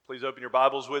Please open your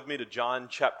Bibles with me to John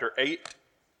chapter 8.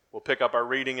 We'll pick up our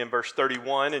reading in verse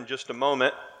 31 in just a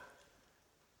moment.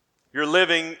 You're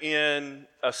living in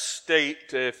a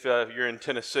state, if you're in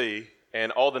Tennessee,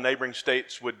 and all the neighboring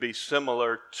states would be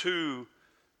similar to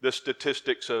the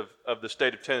statistics of the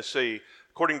state of Tennessee.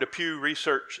 According to Pew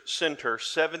Research Center,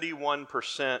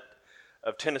 71%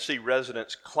 of Tennessee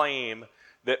residents claim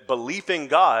that belief in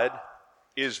God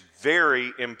is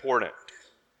very important.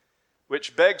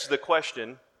 Which begs the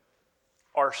question,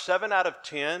 are 7 out of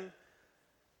 10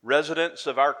 residents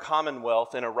of our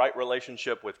Commonwealth in a right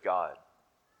relationship with God?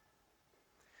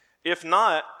 If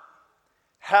not,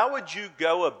 how would you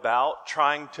go about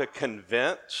trying to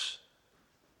convince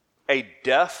a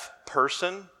deaf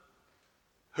person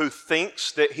who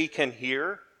thinks that he can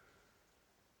hear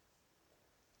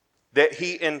that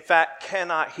he in fact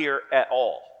cannot hear at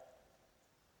all?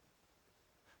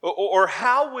 Or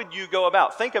how would you go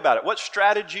about? Think about it. What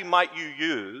strategy might you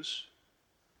use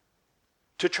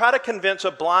to try to convince a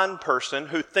blind person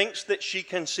who thinks that she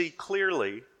can see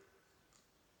clearly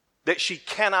that she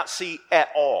cannot see at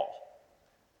all?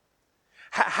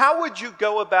 How would you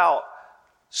go about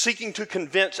seeking to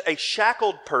convince a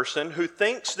shackled person who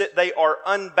thinks that they are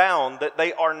unbound, that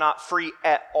they are not free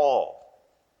at all?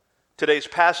 Today's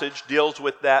passage deals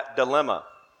with that dilemma.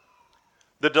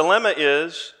 The dilemma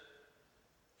is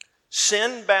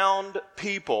sin-bound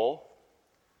people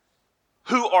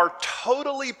who are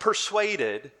totally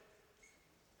persuaded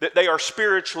that they are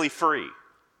spiritually free.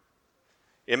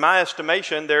 In my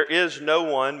estimation, there is no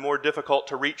one more difficult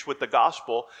to reach with the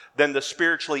gospel than the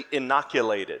spiritually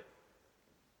inoculated.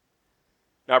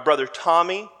 Now, Brother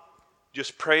Tommy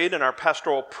just prayed in our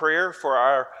pastoral prayer for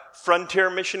our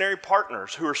frontier missionary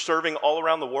partners who are serving all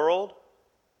around the world.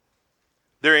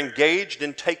 They're engaged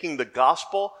in taking the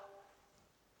gospel,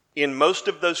 in most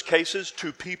of those cases,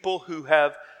 to people who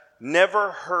have never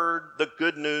heard the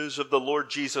good news of the Lord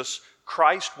Jesus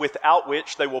Christ, without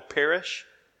which they will perish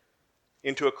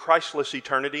into a Christless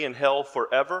eternity in hell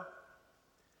forever.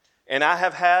 And I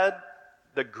have had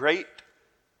the great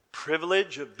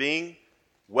privilege of being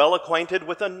well acquainted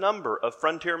with a number of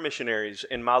frontier missionaries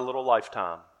in my little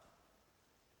lifetime.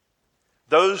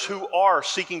 Those who are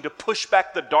seeking to push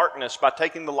back the darkness by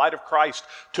taking the light of Christ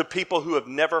to people who have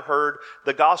never heard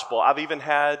the gospel. I've even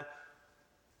had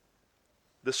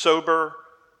the sober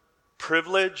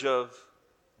privilege of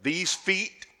these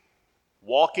feet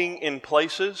walking in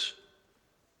places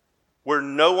where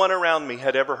no one around me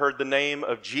had ever heard the name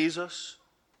of Jesus.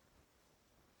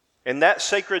 And that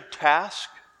sacred task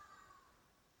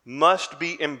must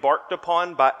be embarked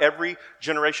upon by every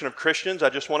generation of Christians. I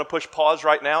just want to push pause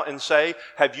right now and say,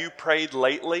 have you prayed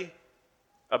lately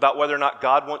about whether or not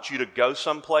God wants you to go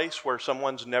someplace where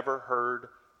someone's never heard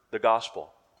the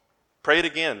gospel? Pray it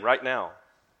again right now.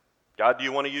 God, do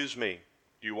you want to use me?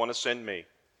 Do you want to send me?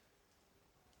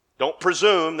 Don't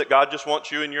presume that God just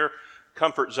wants you in your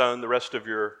comfort zone the rest of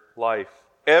your life.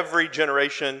 Every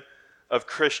generation of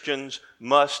Christians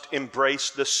must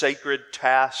embrace the sacred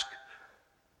task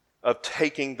of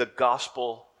taking the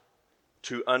gospel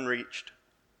to unreached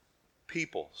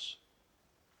peoples.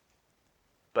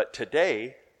 But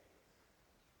today,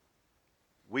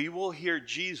 we will hear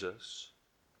Jesus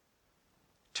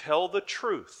tell the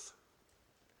truth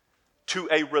to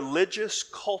a religious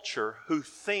culture who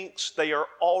thinks they are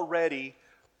already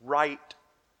right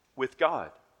with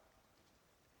God.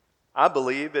 I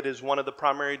believe it is one of the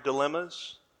primary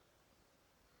dilemmas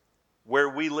where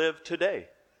we live today.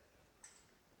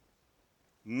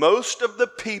 Most of the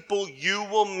people you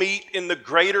will meet in the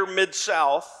greater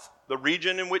Mid-South, the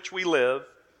region in which we live,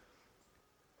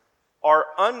 are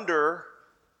under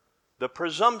the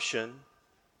presumption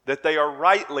that they are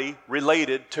rightly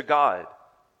related to God.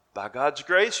 By God's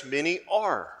grace, many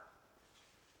are.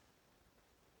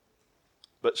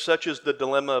 But such is the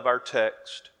dilemma of our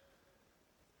text.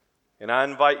 And I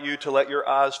invite you to let your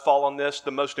eyes fall on this. The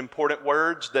most important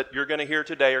words that you're going to hear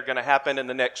today are going to happen in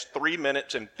the next 3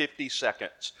 minutes and 50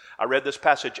 seconds. I read this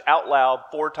passage out loud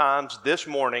 4 times this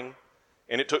morning,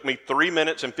 and it took me 3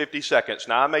 minutes and 50 seconds.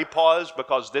 Now, I may pause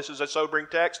because this is a sobering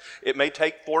text. It may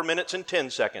take 4 minutes and 10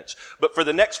 seconds. But for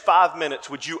the next 5 minutes,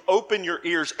 would you open your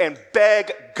ears and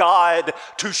beg God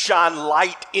to shine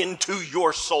light into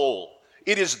your soul?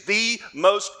 It is the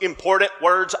most important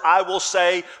words I will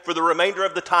say for the remainder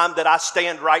of the time that I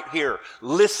stand right here.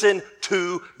 Listen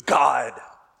to God.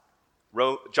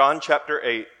 John chapter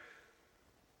 8,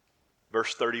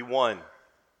 verse 31.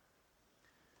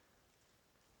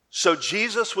 So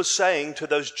Jesus was saying to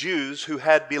those Jews who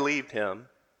had believed him,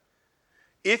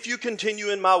 "If you continue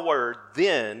in my word,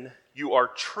 then you are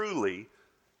truly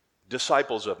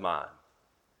disciples of mine,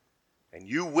 and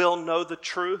you will know the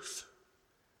truth,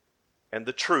 and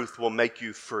the truth will make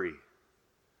you free."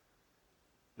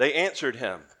 They answered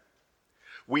him,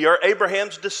 "We are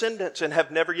Abraham's descendants and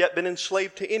have never yet been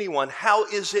enslaved to anyone. How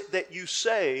is it that you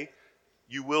say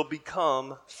you will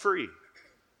become free?"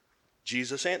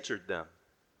 Jesus answered them,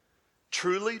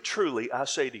 "Truly, truly, I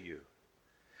say to you,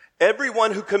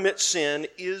 everyone who commits sin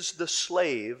is the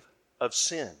slave of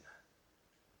sin.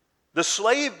 The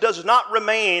slave does not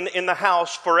remain in the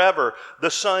house forever. The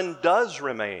son does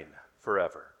remain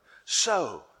forever.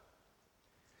 So,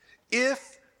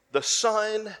 if the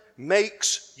Son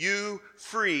makes you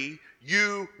free,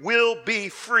 you will be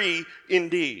free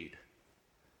indeed.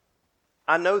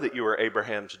 I know that you are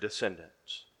Abraham's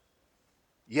descendants,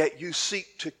 yet you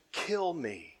seek to kill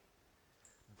me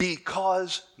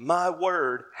because my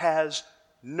word has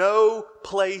no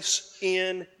place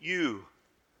in you.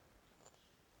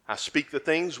 I speak the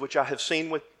things which I have seen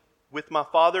with my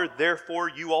father, therefore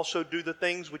you also do the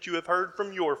things which you have heard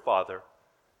from your father."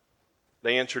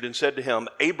 They answered and said to him,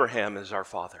 "Abraham is our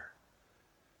father."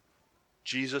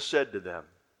 Jesus said to them,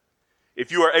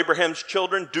 "If you are Abraham's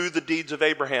children, do the deeds of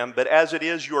Abraham. But as it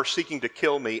is, you are seeking to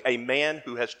kill me, a man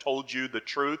who has told you the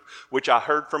truth, which I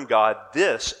heard from God.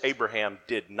 This Abraham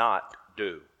did not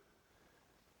do.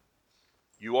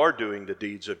 You are doing the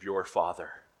deeds of your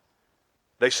father."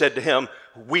 They said to him,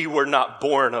 "We were not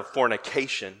born of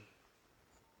fornication.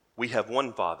 We have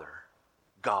one Father,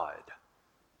 God."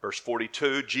 Verse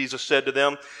 42, Jesus said to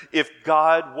them, "If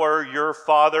God were your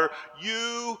Father,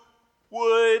 you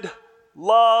would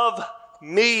love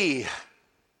me.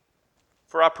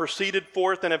 For I proceeded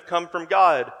forth and have come from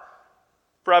God.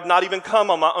 For I have not even come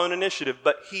on my own initiative,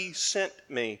 but He sent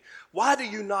me. Why do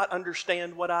you not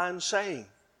understand what I am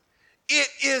saying? It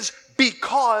is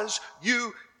because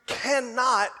you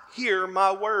cannot hear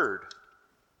my word.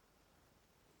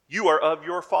 You are of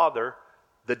your father,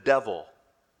 the devil,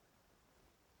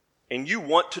 and you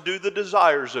want to do the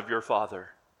desires of your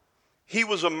father. He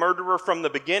was a murderer from the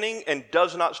beginning and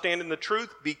does not stand in the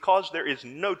truth because there is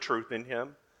no truth in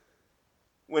him.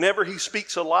 Whenever he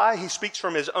speaks a lie, he speaks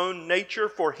from his own nature,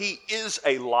 for he is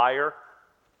a liar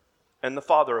and the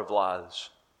father of lies.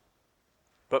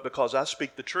 But because I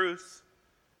speak the truth,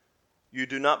 you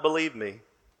do not believe me.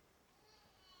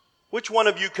 Which one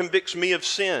of you convicts me of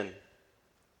sin?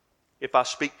 If I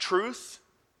speak truth,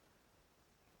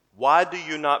 why do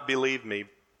you not believe me?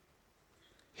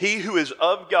 He who is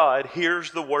of God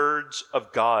hears the words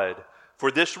of God.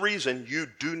 For this reason, you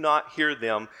do not hear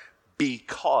them,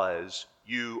 because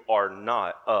you are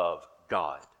not of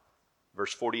God."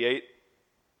 Verse 48,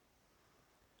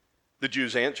 the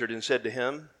Jews answered and said to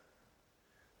him,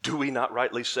 "Do we not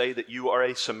rightly say that you are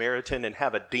a Samaritan and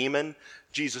have a demon?"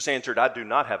 Jesus answered, "I do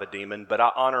not have a demon, but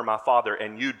I honor my Father,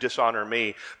 and you dishonor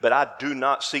me. But I do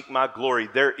not seek my glory.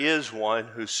 There is one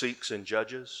who seeks and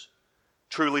judges.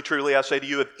 Truly, truly, I say to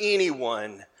you, if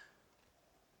anyone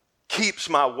keeps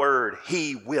my word,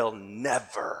 he will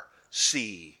never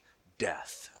see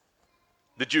death."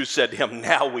 The Jews said to him,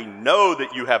 "Now we know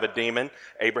that you have a demon.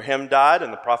 Abraham died,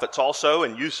 and the prophets also,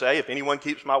 and you say, if anyone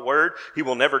keeps my word, he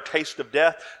will never taste of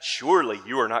death. Surely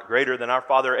you are not greater than our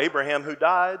father Abraham, who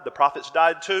died. The prophets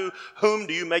died too. Whom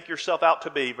do you make yourself out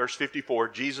to be?" Verse 54,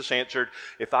 Jesus answered,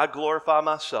 "If I glorify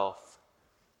myself,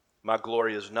 my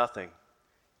glory is nothing.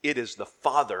 It is the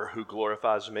Father who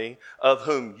glorifies me, of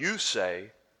whom you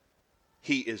say,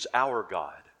 He is our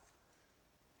God.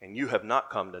 And you have not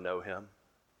come to know Him,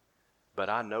 but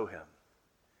I know Him.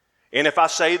 And if I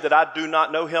say that I do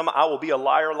not know Him, I will be a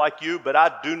liar like you, but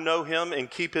I do know Him and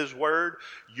keep His word.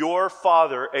 Your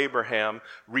father Abraham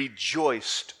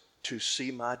rejoiced to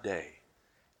see my day,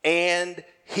 and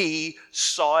he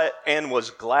saw it and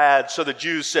was glad." So the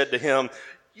Jews said to him,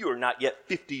 "You are not yet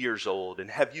 50 years old, and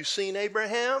have you seen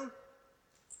Abraham?"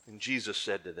 And Jesus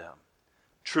said to them,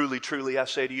 "Truly, truly, I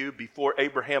say to you, before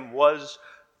Abraham was,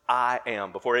 I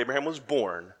am. Before Abraham was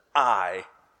born, I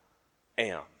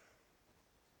am."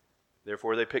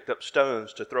 Therefore they picked up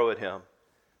stones to throw at him,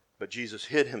 but Jesus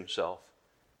hid himself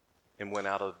and went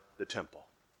out of the temple.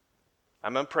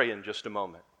 I'm going to pray in just a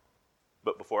moment.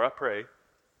 But before I pray,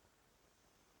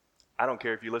 I don't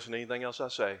care if you listen to anything else I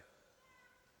say.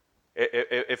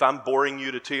 If I'm boring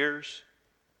you to tears,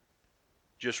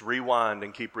 just rewind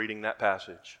and keep reading that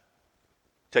passage.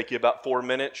 Take you about 4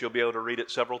 minutes. You'll be able to read it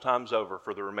several times over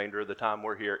for the remainder of the time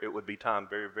we're here. It would be time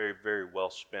very, very, very well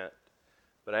spent.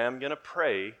 But I am going to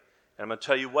pray, and I'm going to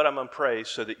tell you what I'm going to pray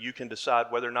so that you can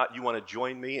decide whether or not you want to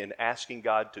join me in asking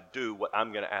God to do what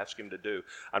I'm going to ask Him to do.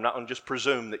 I'm not going to just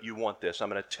presume that you want this. I'm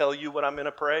going to tell you what I'm going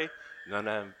to pray, and I'm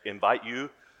going to invite you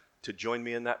to join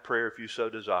me in that prayer if you so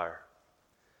desire.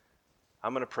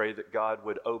 I'm going to pray that God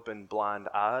would open blind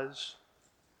eyes,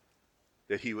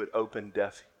 that He would open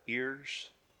deaf ears,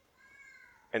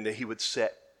 and that He would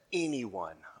set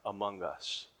anyone among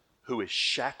us who is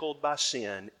shackled by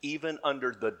sin, even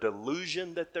under the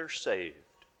delusion that they're saved,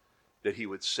 that He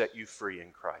would set you free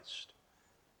in Christ.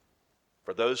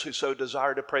 For those who so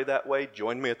desire to pray that way,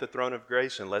 join me at the throne of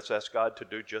grace and let's ask God to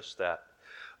do just that.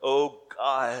 Oh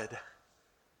God,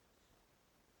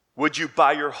 would you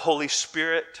by your Holy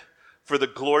Spirit, for the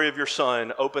glory of your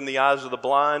Son, open the eyes of the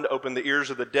blind, open the ears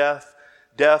of the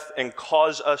deaf, and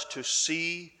cause us to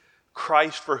see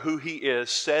Christ for who He is,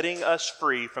 setting us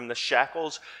free from the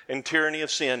shackles and tyranny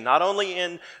of sin, not only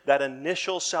in that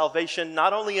initial salvation,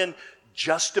 not only in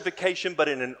justification, but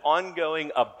in an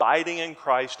ongoing abiding in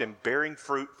Christ and bearing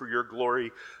fruit for your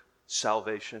glory,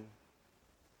 salvation.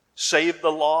 Save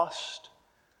the lost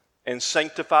and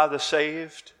sanctify the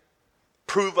saved.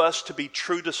 Prove us to be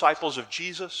true disciples of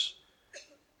Jesus.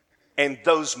 And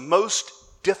those most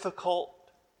difficult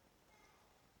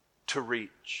to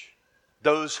reach,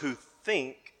 those who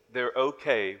think they're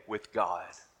okay with God.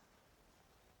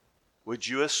 Would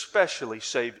you especially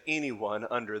save anyone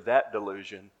under that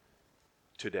delusion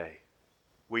today?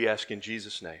 We ask in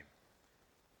Jesus' name.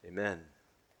 Amen.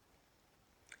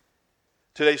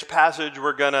 Today's passage,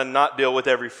 we're going to not deal with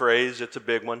every phrase. It's a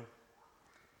big one.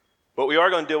 But we are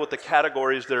going to deal with the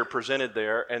categories that are presented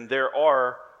there. And there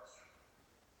are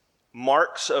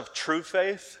marks of true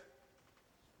faith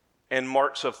and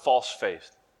marks of false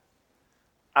faith.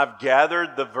 I've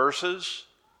gathered the verses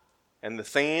and the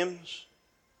themes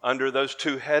under those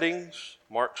two headings,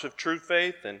 marks of true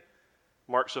faith and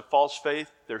marks of false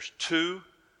faith. There's 2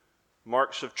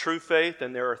 marks of true faith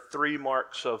and there are 3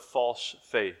 marks of false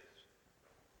faith.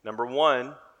 Number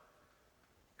 1,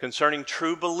 concerning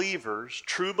true believers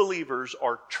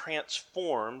are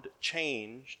transformed,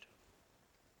 changed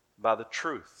by the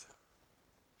truth.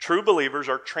 True believers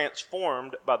are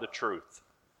transformed by the truth.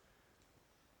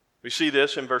 We see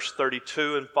this in verse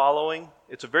 32 and following.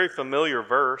 It's a very familiar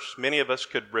verse. Many of us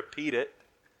could repeat it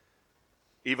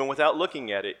even without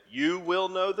looking at it. You will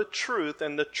know the truth,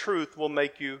 and the truth will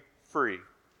make you free.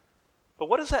 But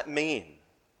what does that mean?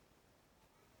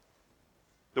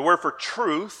 The word for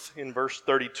truth in verse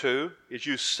 32 is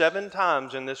used 7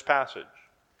 times in this passage.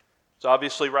 It's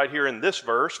obviously right here in this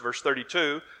verse, verse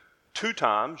 32, 2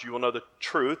 times. You will know the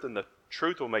truth, and the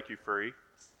truth will make you free.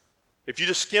 If you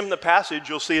just skim the passage,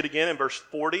 you'll see it again in verse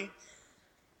 40.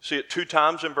 See it 2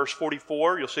 times in verse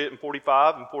 44. You'll see it in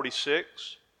 45 and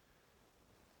 46.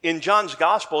 In John's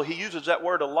gospel, he uses that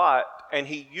word a lot, and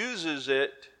he uses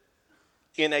it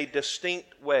in a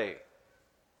distinct way.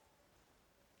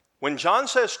 When John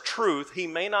says truth, he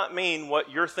may not mean what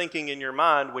you're thinking in your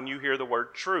mind when you hear the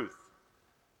word truth.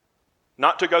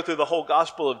 Not to go through the whole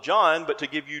Gospel of John, but to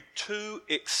give you 2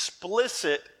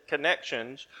 explicit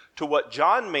connections to what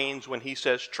John means when he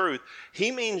says truth.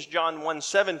 He means John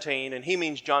 1:17 and he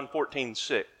means John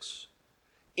 14:6.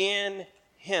 In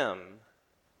Him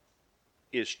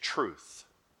is truth.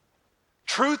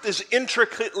 Truth is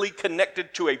intricately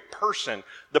connected to a person,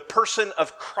 the person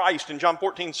of Christ. In John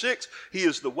 14:6, He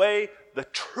is the way, the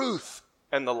truth,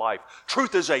 and the life.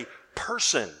 Truth is a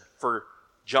person for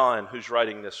John, who's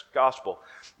writing this gospel.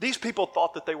 These people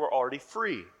thought that they were already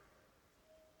free.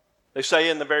 They say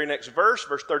in the very next verse,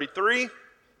 verse 33,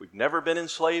 we've never been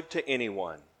enslaved to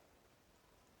anyone.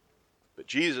 But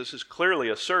Jesus is clearly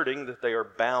asserting that they are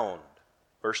bound.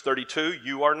 Verse 32,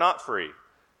 you are not free.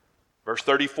 Verse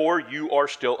 34, you are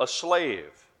still a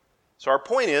slave. So our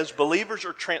point is, believers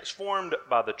are transformed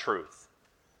by the truth.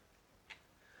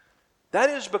 That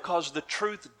is because the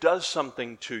truth does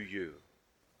something to you.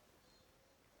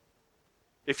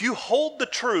 If you hold the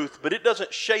truth, but it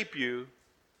doesn't shape you,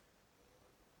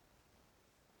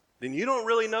 then you don't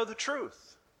really know the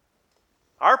truth.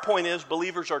 Our point is,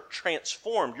 believers are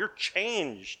transformed. You're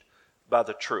changed by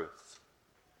the truth.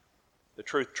 The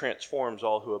truth transforms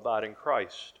all who abide in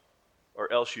Christ,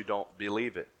 or else you don't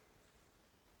believe it.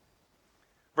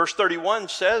 Verse 31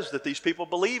 says that these people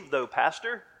believed, though,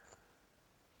 Pastor.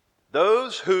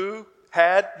 Those who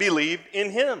had believed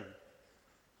in Him.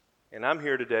 And I'm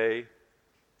here today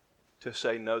to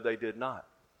say, no, they did not.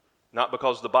 Not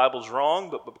because the Bible's wrong,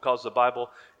 but because the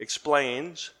Bible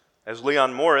explains, as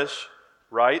Leon Morris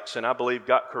writes, and I believe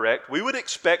got correct, we would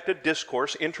expect a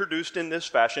discourse introduced in this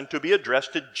fashion to be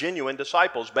addressed to genuine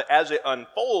disciples, but as it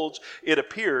unfolds, it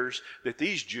appears that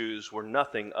these Jews were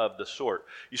nothing of the sort.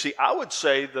 You see, I would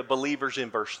say the believers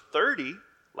in verse 30,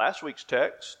 last week's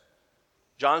text,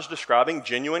 John's describing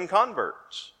genuine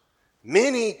converts.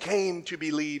 Many came to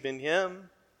believe in Him.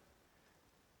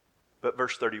 But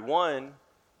verse 31,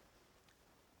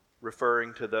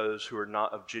 referring to those who are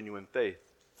not of genuine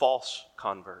faith, false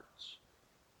converts.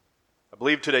 I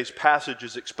believe today's passage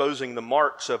is exposing the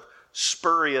marks of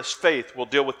spurious faith. We'll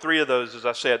deal with three of those, as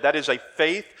I said. That is a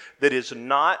faith that is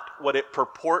not what it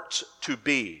purports to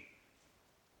be.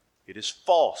 It is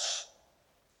false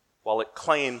while it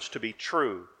claims to be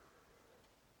true.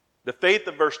 The faith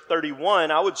of verse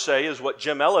 31, I would say, is what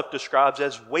Jim Elliff describes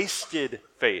as wasted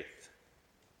faith,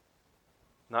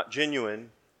 not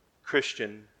genuine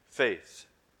Christian faith.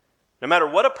 No matter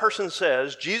what a person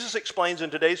says, Jesus explains in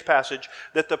today's passage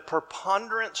that the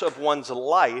preponderance of one's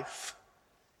life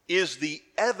is the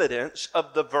evidence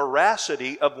of the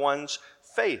veracity of one's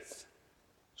faith.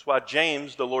 That's why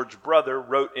James, the Lord's brother,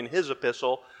 wrote in his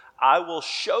epistle, "I will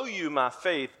show you my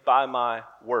faith by my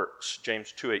works,"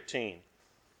 James 2:18.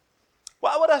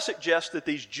 Why would I suggest that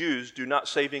these Jews do not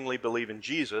savingly believe in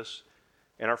Jesus?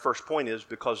 And our first point is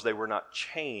because they were not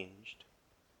changed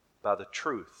by the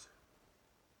truth.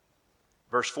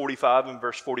 Verse 45 and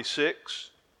verse 46,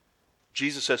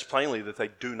 Jesus says plainly that they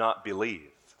do not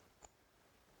believe.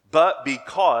 But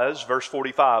because, verse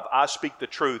 45, I speak the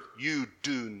truth, you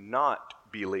do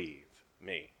not believe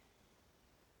me.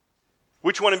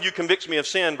 Which one of you convicts me of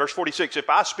sin? Verse 46, if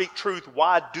I speak truth,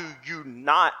 why do you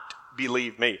not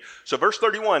believe me? So verse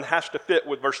 31 has to fit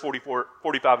with verse 44,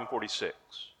 45 and 46.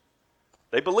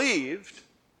 They believed,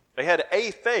 they had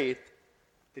a faith,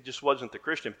 it just wasn't the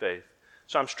Christian faith.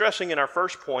 So I'm stressing in our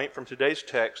first point from today's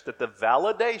text that the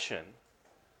validation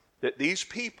that these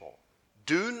people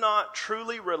do not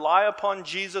truly rely upon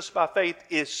Jesus by faith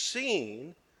is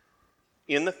seen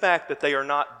in the fact that they are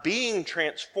not being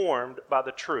transformed by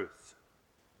the truth.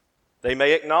 They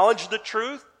may acknowledge the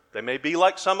truth, they may be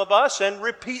like some of us and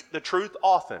repeat the truth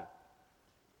often.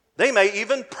 They may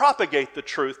even propagate the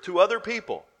truth to other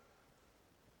people.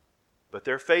 But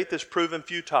their faith is proven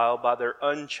futile by their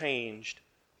unchanged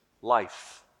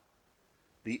life.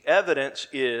 The evidence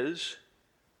is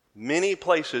many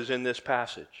places in this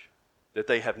passage that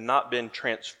they have not been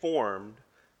transformed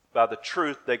by the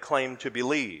truth they claim to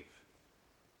believe.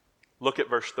 Look at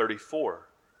verse 34.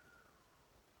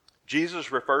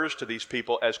 Jesus refers to these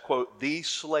people as, quote, the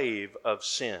slave of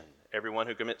sin. Everyone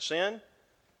who commits sin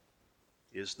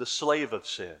is the slave of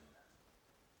sin.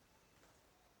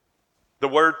 The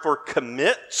word for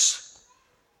commits,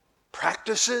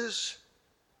 practices.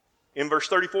 In verse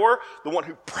 34, the one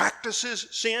who practices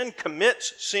sin,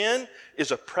 commits sin,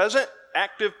 is a present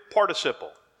active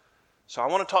participle. So I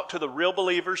want to talk to the real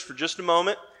believers for just a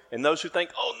moment, and those who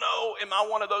think, oh no, am I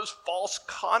one of those false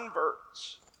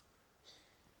converts?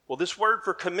 Well, this word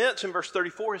for commits in verse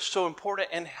 34 is so important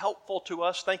and helpful to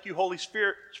us. Thank you, Holy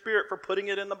Spirit, for putting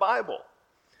it in the Bible.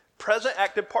 Present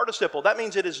active participle. That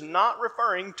means it is not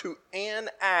referring to an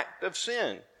act of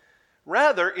sin.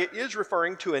 Rather, it is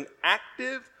referring to an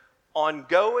active,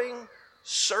 ongoing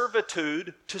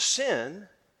servitude to sin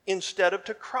instead of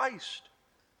to Christ.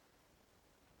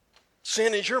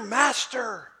 Sin is your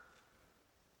master.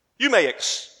 You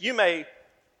may,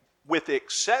 with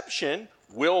exception,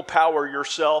 willpower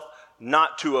yourself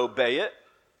not to obey it,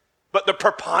 but the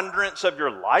preponderance of your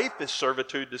life is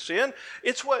servitude to sin.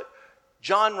 It's what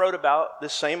John wrote about, the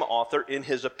same author, in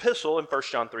his epistle in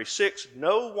 1 John 3:6.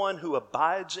 No one who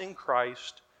abides in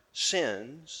Christ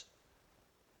sins.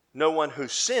 No one who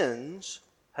sins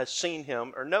has seen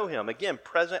him or know him. Again,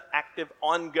 present, active,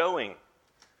 ongoing.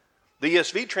 The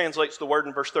ESV translates the word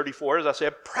in verse 34, as I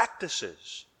said,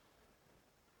 practices.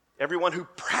 Everyone who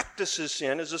practices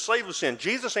sin is a slave of sin.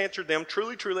 Jesus answered them,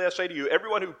 truly, truly, I say to you,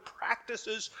 everyone who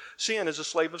practices sin is a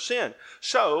slave of sin.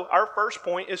 So, our first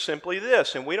point is simply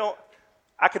this, and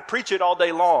I could preach it all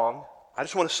day long. I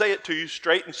just want to say it to you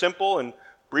straight and simple and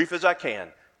brief as I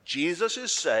can. Jesus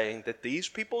is saying that these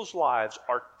people's lives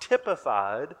are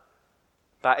typified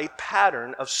by a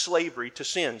pattern of slavery to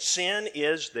sin. Sin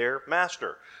is their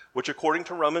master, which according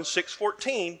to Romans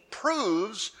 6:14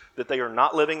 proves that they are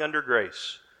not living under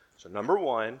grace. So number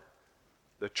one,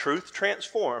 the truth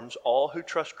transforms all who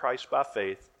trust Christ by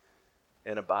faith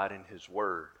and abide in His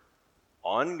Word.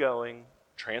 Ongoing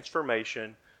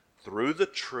transformation through the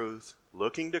truth,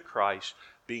 looking to Christ,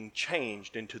 being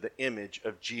changed into the image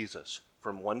of Jesus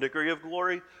from one degree of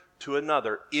glory to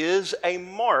another is a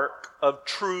mark of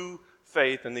true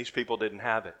faith, and these people didn't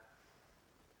have it.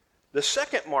 The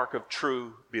second mark of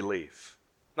true belief,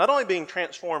 not only being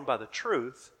transformed by the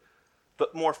truth,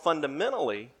 but more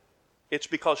fundamentally, it's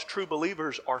because true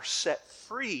believers are set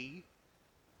free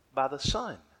by the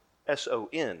Son,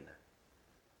 S-O-N.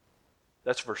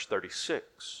 That's verse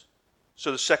 36.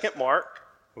 So the second mark,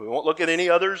 we won't look at any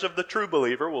others of the true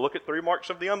believer. We'll look at 3 marks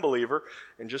of the unbeliever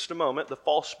in just a moment, the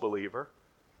false believer.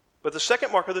 But the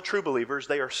second mark of the true believers,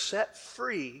 they are set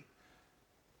free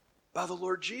by the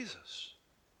Lord Jesus.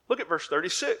 Look at verse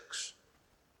 36.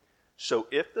 So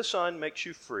if the Son makes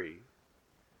you free,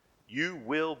 you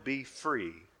will be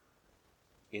free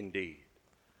indeed.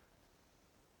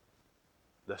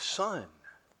 The Son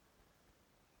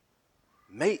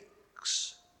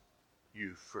makes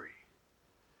you free.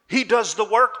 He does the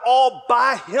work all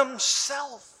by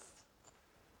himself.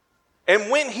 And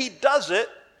when he does it,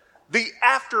 the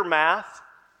aftermath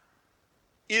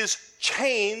is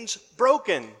chains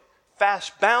broken,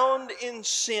 fast bound in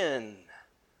sin.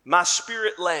 My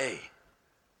spirit lay,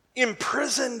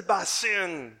 imprisoned by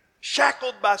sin,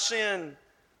 shackled by sin,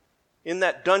 in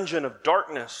that dungeon of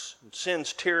darkness and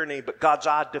sin's tyranny. But God's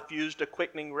eye diffused a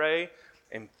quickening ray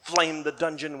and flamed the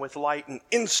dungeon with light, and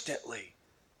instantly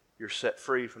you're set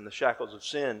free from the shackles of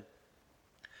sin.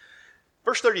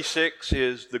 Verse 36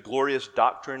 is the glorious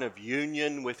doctrine of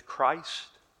union with Christ.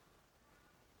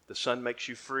 The Son makes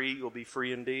you free, you'll be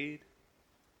free indeed.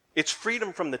 It's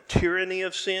freedom from the tyranny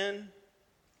of sin,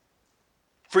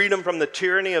 freedom from the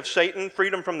tyranny of Satan,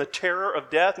 freedom from the terror of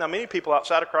death. Now, many people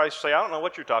outside of Christ say, I don't know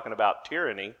what you're talking about,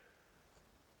 tyranny.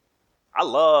 I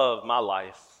love my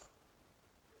life.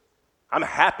 I'm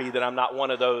happy that I'm not one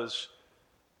of those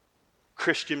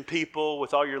Christian people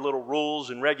with all your little rules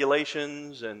and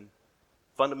regulations and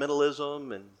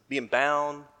fundamentalism and being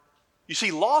bound. You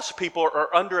see, lost people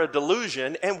are under a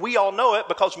delusion, and we all know it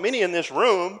because many in this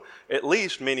room, at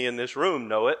least many in this room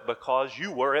know it because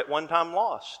you were at one time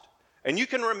lost. And you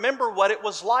can remember what it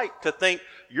was like to think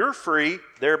you're free,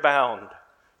 they're bound.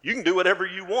 You can do whatever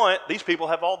you want. These people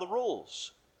have all the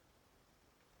rules.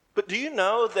 But do you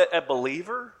know that a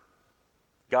believer,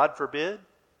 God forbid,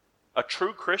 a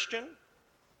true Christian,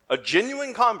 a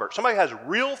genuine convert, somebody who has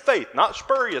real faith, not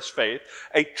spurious faith,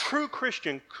 a true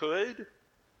Christian could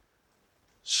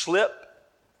slip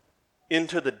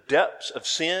into the depths of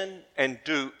sin and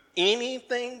do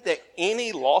anything that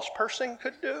any lost person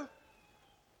could do?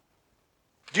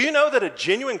 Do you know that a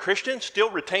genuine Christian still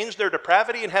retains their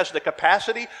depravity and has the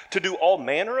capacity to do all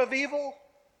manner of evil?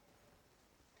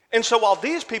 And so while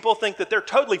these people think that they're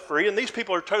totally free and these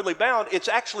people are totally bound, it's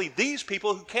actually these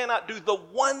people who cannot do the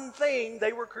one thing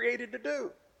they were created to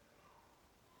do.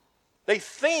 They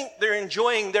think they're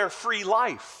enjoying their free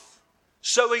life,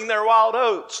 sowing their wild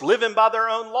oats, living by their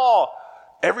own law.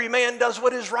 Every man does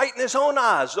what is right in his own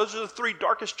eyes. Those are the three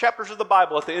darkest chapters of the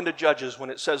Bible at the end of Judges when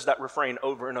it says that refrain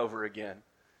over and over again.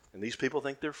 And these people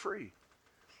think they're free.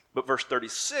 But verse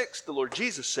 36, the Lord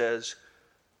Jesus says,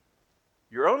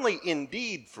 you're only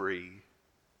indeed free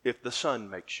if the Son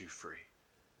makes you free.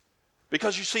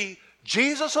 Because you see,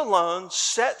 Jesus alone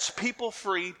sets people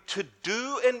free to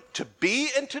do and to be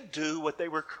and to do what they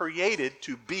were created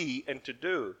to be and to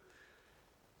do.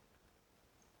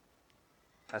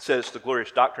 I said it's the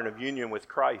glorious doctrine of union with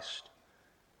Christ.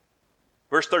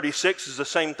 Verse 36 is the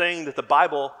same thing that the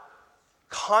Bible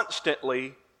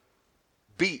constantly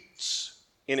beats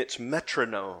in its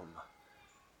metronome.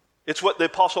 It's what the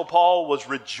Apostle Paul was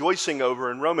rejoicing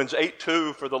over in Romans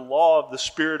 8:2, for the law of the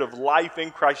Spirit of life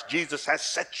in Christ Jesus has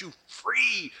set you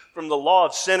free from the law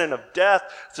of sin and of death.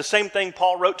 It's the same thing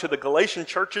Paul wrote to the Galatian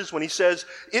churches when he says,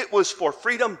 it was for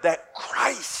freedom that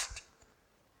Christ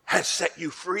has set you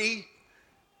free.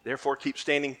 Therefore keep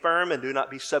standing firm and do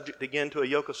not be subject again to a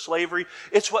yoke of slavery.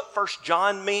 It's what 1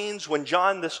 John means when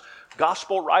John, this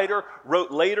gospel writer,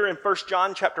 wrote later in 1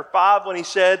 John chapter 5 when he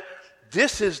said,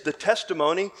 this is the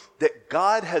testimony that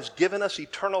God has given us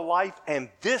eternal life, and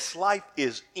this life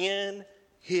is in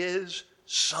his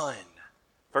Son.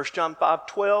 1 John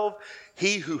 5:12,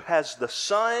 he who has the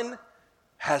Son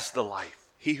has the life.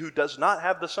 He who does not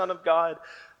have the Son of God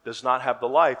does not have the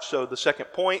life. So the second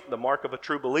point, the mark of a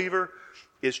true believer,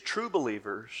 is true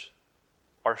believers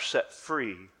are set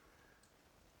free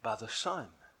by the Son.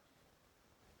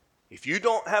 If you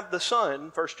don't have the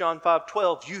Son, 1 John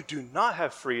 5:12, you do not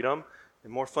have freedom.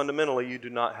 And more fundamentally, you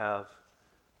do not have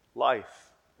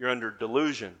life. You're under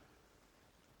delusion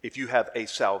if you have a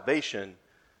salvation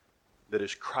that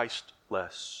is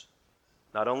Christless,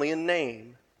 not only in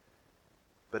name,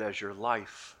 but as your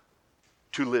life.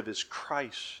 To live is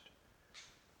Christ.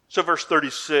 So verse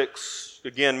 36,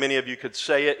 again, many of you could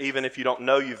say it, even if you don't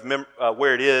know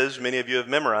where it is, many of you have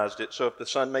memorized it. So if the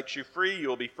Son makes you free,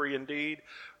 you'll be free indeed.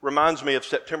 Reminds me of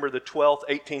September the 12th,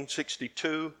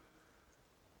 1862.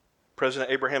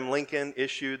 President Abraham Lincoln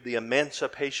issued the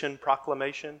Emancipation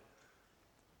Proclamation,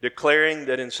 declaring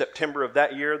that in September of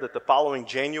that year, that the following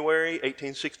January,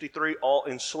 1863, all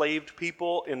enslaved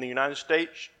people in the United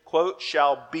States, quote,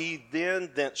 shall be then,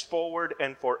 thenceforward,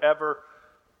 and forever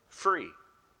free.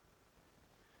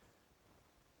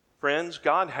 Friends,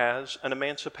 God has an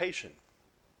emancipation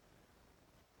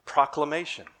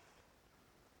proclamation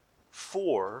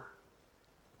for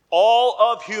all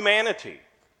of humanity.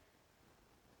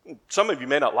 Some of you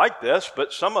may not like this,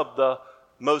 but some of the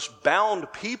most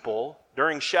bound people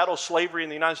during chattel slavery in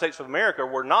the United States of America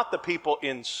were not the people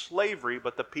in slavery,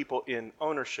 but the people in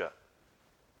ownership.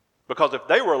 Because if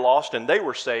they were lost and they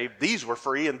were saved, these were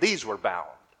free and these were bound.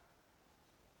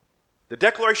 The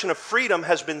Declaration of Freedom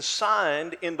has been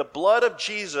signed in the blood of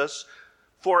Jesus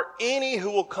for any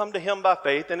who will come to him by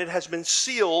faith, and it has been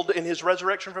sealed in his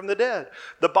resurrection from the dead.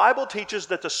 The Bible teaches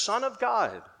that the Son of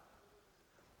God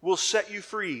will set you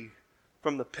free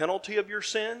from the penalty of your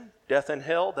sin, death and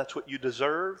hell. That's what you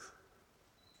deserve.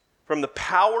 From the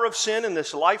power of sin in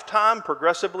this lifetime,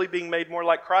 progressively being made more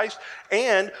like Christ.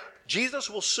 And Jesus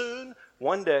will soon,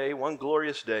 one day, one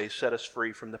glorious day, set us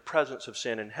free from the presence of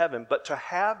sin in heaven. But to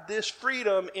have this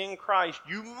freedom in Christ,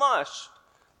 you must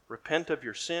repent of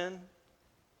your sin,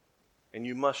 and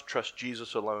you must trust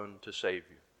Jesus alone to save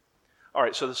you. All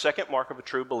right, so the second mark of a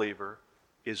true believer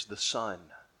is the Son.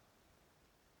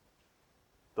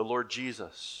 The Lord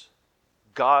Jesus,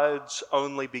 God's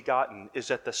only begotten, is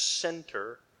at the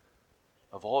center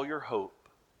of all your hope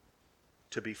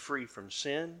to be free from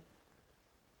sin,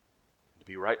 to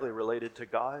be rightly related to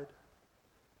God.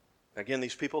 Again,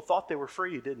 these people thought they were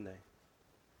free, didn't they?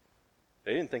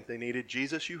 They didn't think they needed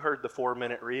Jesus. You heard the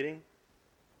 4-minute reading.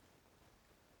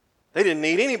 They didn't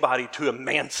need anybody to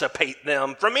emancipate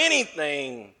them from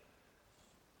anything.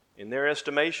 In their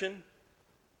estimation,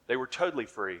 they were totally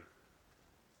free.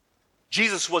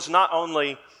 Jesus was not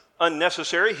only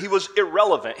unnecessary, he was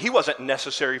irrelevant. He wasn't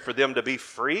necessary for them to be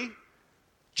free.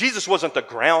 Jesus wasn't the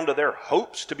ground of their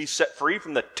hopes to be set free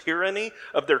from the tyranny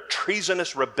of their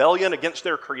treasonous rebellion against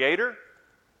their Creator.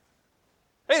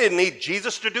 They didn't need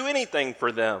Jesus to do anything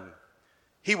for them.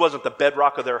 He wasn't the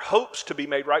bedrock of their hopes to be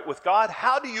made right with God.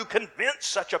 How do you convince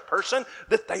such a person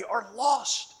that they are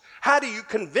lost? How do you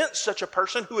convince such a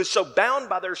person who is so bound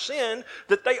by their sin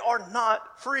that they are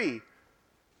not free?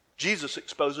 Jesus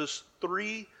exposes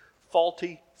 3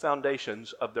 faulty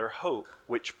foundations of their hope,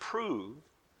 which prove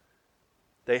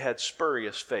they had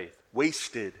spurious faith,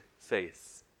 wasted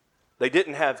faith. They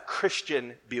didn't have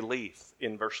Christian belief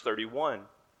in verse 31.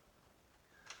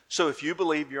 So if you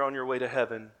believe you're on your way to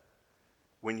heaven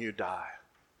when you die,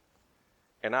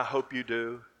 and I hope you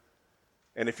do,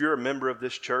 and if you're a member of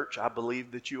this church, I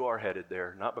believe that you are headed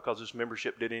there, not because this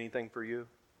membership did anything for you.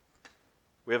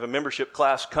 We have a membership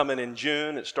class coming in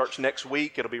June. It starts next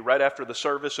week. It'll be right after the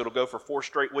service. It'll go for 4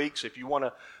 straight weeks. If you want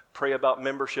to pray about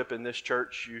membership in this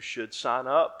church, you should sign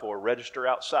up or register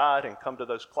outside and come to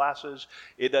those classes.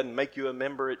 It doesn't make you a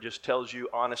member. It just tells you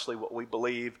honestly what we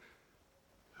believe.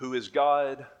 Who is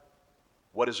God?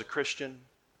 What is a Christian?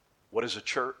 What is a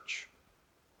church?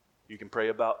 You can pray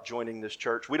about joining this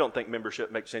church. We don't think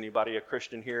membership makes anybody a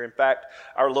Christian here. In fact,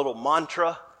 our little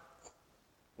mantra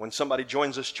when somebody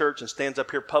joins this church and stands up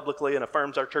here publicly and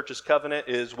affirms our church's covenant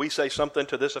is we say something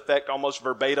to this effect, almost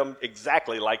verbatim,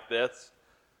 exactly like this.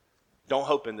 Don't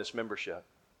hope in this membership.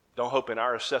 Don't hope in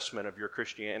our assessment of your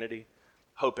Christianity.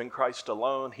 Hope in Christ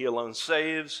alone. He alone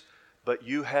saves, but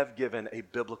you have given a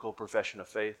biblical profession of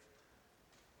faith.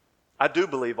 I do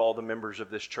believe all the members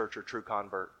of this church are true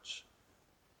converts.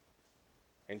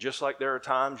 And just like there are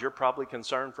times you're probably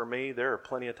concerned for me, there are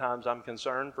plenty of times I'm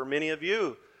concerned for many of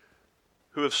you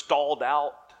who have stalled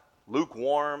out,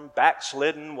 lukewarm,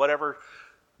 backslidden, whatever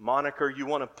moniker you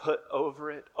want to put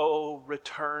over it. Oh,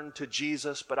 return to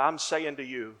Jesus. But I'm saying to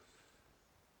you,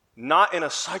 not in a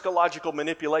psychological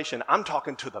manipulation, I'm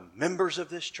talking to the members of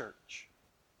this church.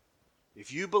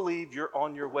 If you believe you're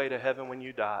on your way to heaven when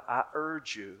you die, I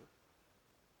urge you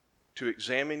to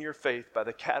examine your faith by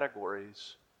the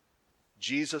categories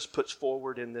Jesus puts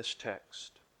forward in this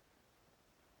text.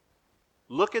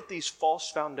 Look at these false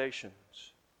foundations.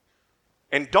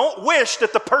 And don't wish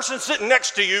that the person sitting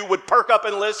next to you would perk up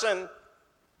and listen.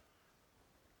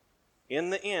 In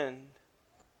the end,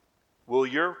 will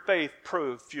your faith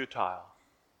prove futile?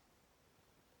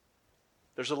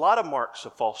 There's a lot of marks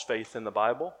of false faith in the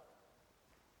Bible.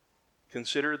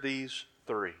 Consider these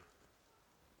 3.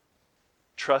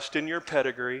 Trust in your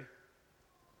pedigree,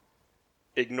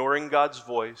 ignoring God's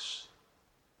voice,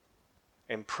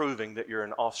 and proving that you're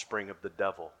an offspring of the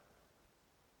devil.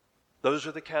 Those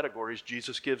are the categories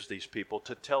Jesus gives these people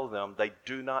to tell them they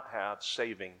do not have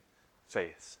saving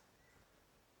faith.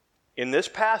 In this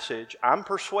passage, I'm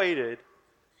persuaded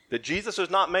that Jesus is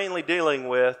not mainly dealing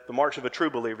with the marks of a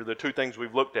true believer, the 2 things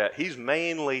we've looked at. He's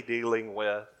mainly dealing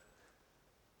with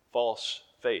false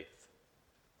faith.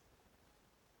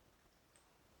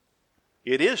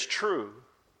 It is true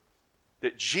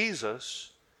that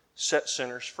Jesus sets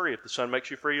sinners free. If the Son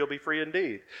makes you free, you'll be free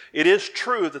indeed. It is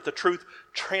true that the truth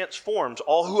transforms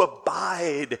all who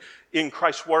abide in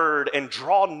Christ's Word and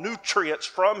draw nutrients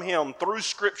from Him through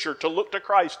Scripture to look to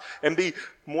Christ and be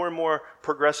more and more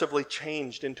progressively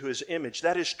changed into His image.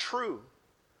 That is true.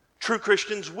 True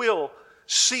Christians will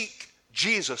seek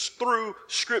Jesus through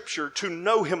Scripture to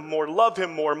know Him more, love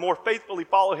Him more faithfully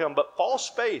follow Him. But false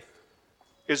faith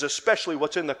is especially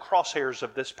what's in the crosshairs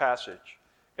of this passage.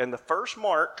 And the first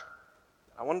mark,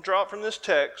 I want to draw it from this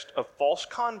text, of false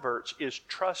converts is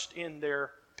trust in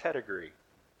their pedigree.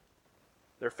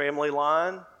 Their family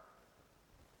line,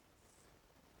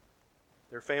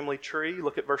 their family tree.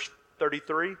 Look at verse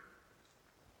 33.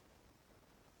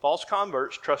 False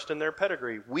converts trust in their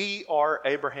pedigree. We are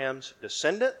Abraham's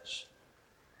descendants,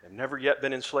 have never yet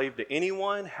been enslaved to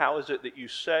anyone. How is it that you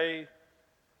say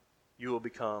you will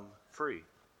become free?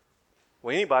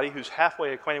 Well, anybody who's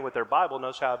halfway acquainted with their Bible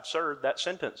knows how absurd that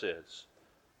sentence is.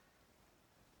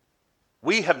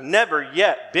 We have never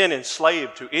yet been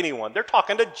enslaved to anyone. They're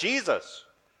talking to Jesus.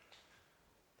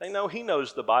 They know He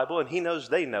knows the Bible and He knows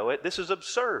they know it. This is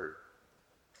absurd.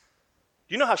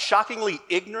 Do you know how shockingly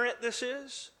ignorant this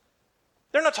is?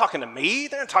 They're not talking to me.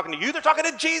 They're not talking to you. They're talking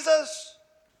to Jesus.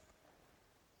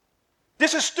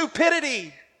 This is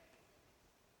stupidity.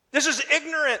 This is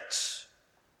ignorance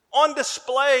on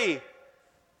display.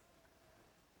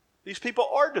 These people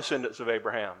are descendants of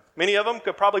Abraham. Many of them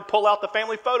could probably pull out the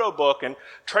family photo book and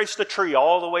trace the tree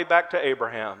all the way back to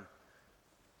Abraham.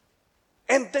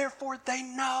 And therefore they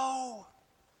know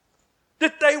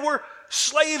that they were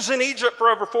slaves in Egypt for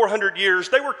over 400 years.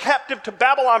 They were captive to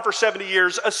Babylon for 70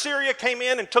 years. Assyria came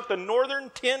in and took the northern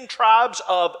 10 tribes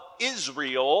of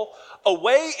Israel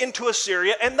away into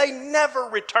Assyria, and they never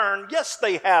returned. Yes,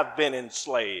 they have been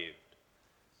enslaved.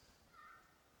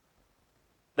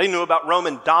 They knew about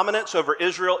Roman dominance over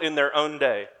Israel in their own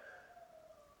day.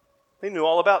 They knew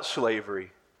all about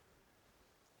slavery.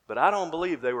 But I don't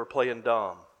believe they were playing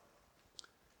dumb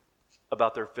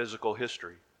about their physical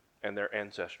history and their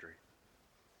ancestry.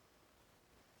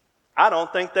 I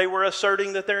don't think they were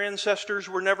asserting that their ancestors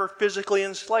were never physically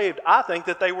enslaved. I think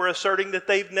that they were asserting that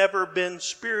they've never been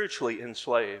spiritually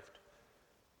enslaved.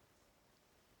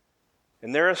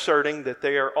 And they're asserting that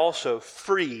they are also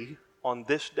free on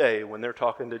this day when they're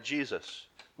talking to Jesus.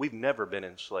 We've never been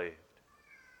enslaved.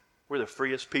 We're the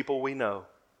freest people we know.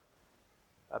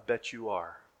 I bet you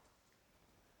are.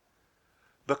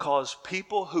 Because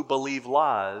people who believe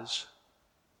lies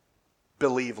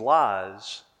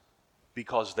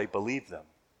because they believe them.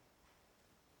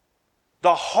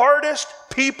 The hardest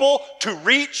people to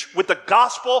reach with the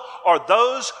gospel are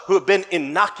those who have been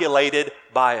inoculated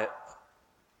by it.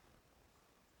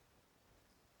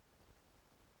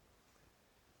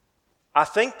 I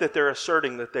think that they're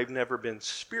asserting that they've never been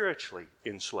spiritually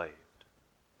enslaved.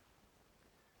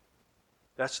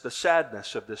 That's the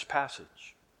sadness of this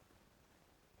passage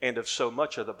and of so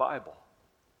much of the Bible.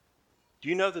 Do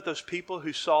you know that those people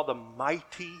who saw the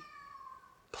mighty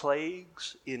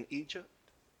plagues in Egypt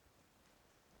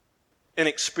and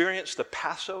experienced the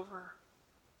Passover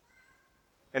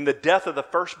and the death of the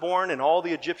firstborn in all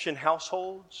the Egyptian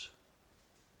households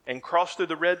and crossed through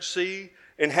the Red Sea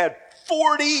and had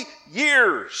 40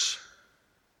 years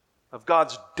of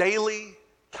God's daily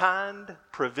kind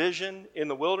provision in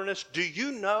the wilderness? Do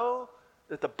you know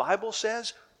that the Bible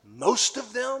says most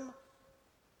of them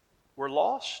were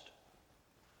lost?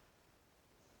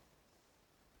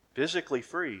 Physically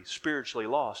free, spiritually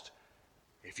lost.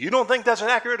 If you don't think that's an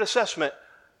accurate assessment,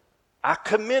 I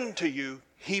commend to you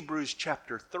Hebrews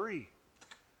chapter 3.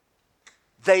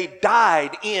 They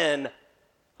died in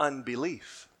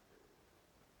unbelief.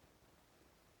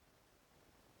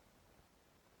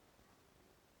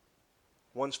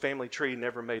 One's family tree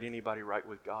never made anybody right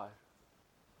with God.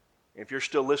 If you're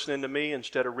still listening to me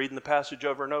instead of reading the passage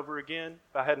over and over again,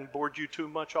 if I hadn't bored you too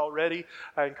much already,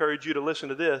 I encourage you to listen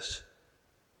to this.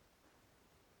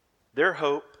 Their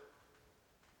hope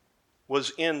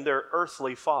was in their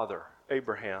earthly father,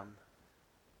 Abraham,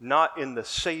 not in the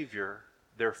Savior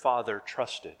their father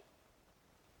trusted.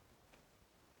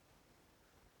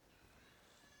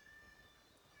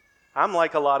 I'm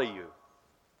like a lot of you.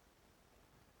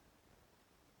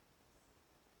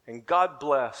 And God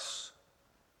bless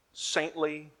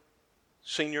saintly,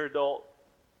 senior adult,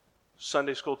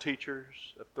 Sunday school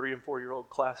teachers of 3- and 4-year-old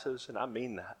classes, and I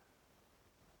mean that.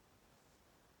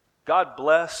 God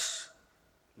bless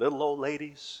little old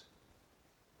ladies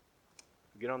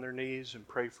who get on their knees and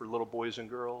pray for little boys and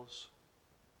girls,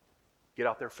 get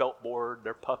out their felt board,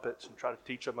 their puppets, and try to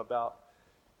teach them about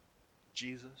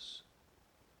Jesus.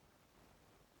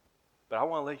 But I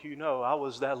want to let you know I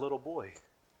was that little boy.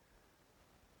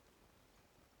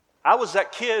 I was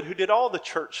that kid who did all the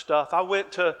church stuff. I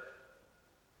went to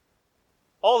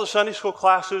all the Sunday school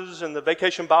classes and the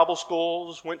vacation Bible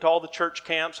schools, went to all the church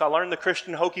camps. I learned the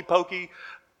Christian hokey pokey.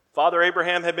 Father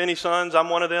Abraham had many sons. I'm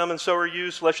one of them, and so are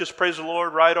you. So let's just praise the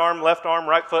Lord. Right arm, left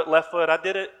foot, left foot. I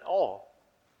did it all.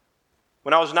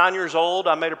 When I was 9 years old,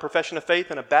 I made a profession of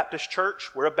faith in a Baptist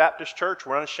church. We're a Baptist church.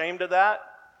 We're unashamed of that.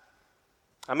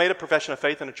 I made a profession of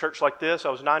faith in a church like this. I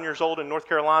was 9 years old in North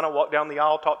Carolina, walked down the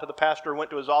aisle, talked to the pastor, went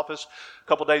to his office. A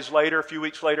couple days later, a few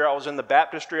weeks later, I was in the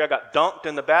baptistry. I got dunked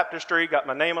in the baptistry, got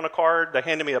my name on a card. They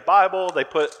handed me a Bible. They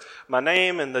put my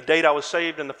name and the date I was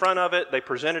saved in the front of it. They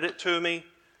presented it to me.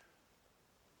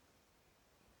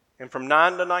 And from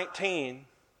 9 to 19,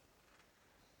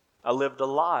 I lived a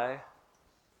lie.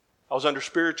 I was under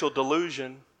spiritual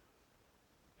delusion.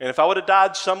 And if I would have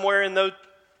died somewhere in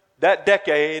that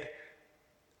decade,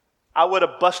 I would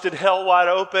have busted hell wide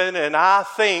open. And I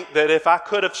think that if I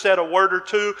could have said a word or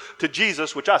two to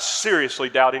Jesus, which I seriously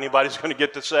doubt anybody's going to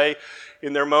get to say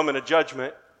in their moment of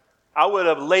judgment, I would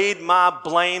have laid my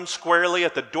blame squarely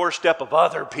at the doorstep of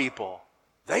other people.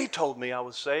 They told me I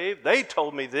was saved. They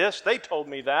told me this. They told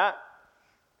me that.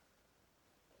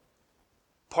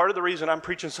 Part of the reason I'm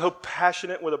preaching so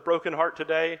passionate with a broken heart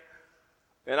today,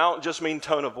 and I don't just mean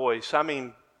tone of voice, I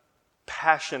mean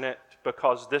passionate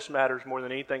because this matters more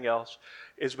than anything else,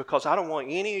 is because I don't want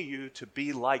any of you to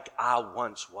be like I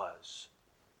once was.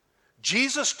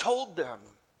 Jesus told them,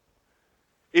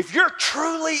 if you're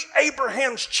truly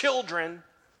Abraham's children,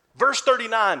 verse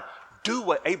 39, do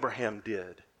what Abraham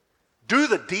did. Do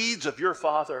the deeds of your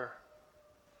father,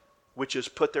 which is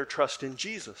put their trust in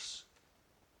Jesus.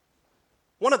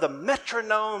 One of the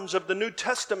metronomes of the New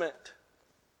Testament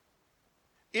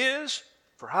is,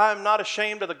 for I am not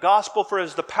ashamed of the gospel, for it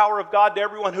is the power of God to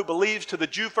everyone who believes, to the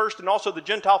Jew first and also the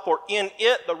Gentile, for in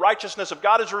it the righteousness of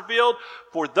God is revealed.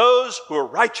 For those who are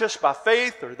righteous by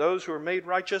faith, or those who are made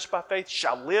righteous by faith,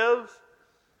 shall live.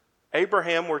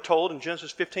 Abraham, we're told in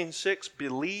Genesis 15:6,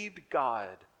 believed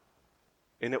God,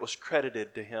 and it was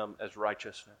credited to him as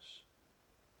righteousness.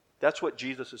 That's what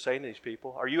Jesus is saying to these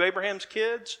people. Are you Abraham's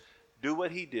kids? Do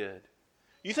what he did.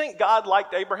 You think God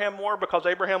liked Abraham more because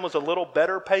Abraham was a little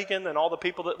better pagan than all the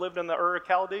people that lived in the Ur of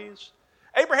Chaldees?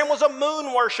 Abraham was a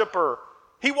moon worshiper.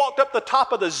 He walked up the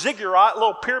top of the ziggurat, a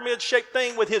little pyramid-shaped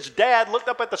thing, with his dad, looked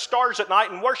up at the stars at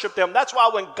night and worshiped them. That's why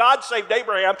when God saved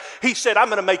Abraham, he said, I'm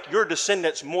going to make your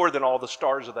descendants more than all the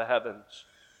stars of the heavens.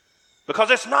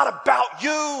 Because it's not about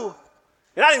you.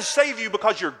 And I didn't save you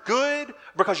because you're good,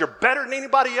 because you're better than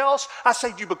anybody else. I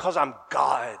saved you because I'm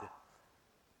God.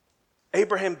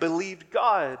 Abraham believed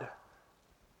God,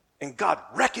 and God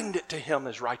reckoned it to him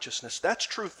as righteousness. That's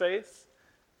true faith.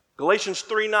 Galatians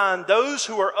 3:9, those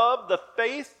who are of the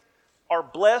faith are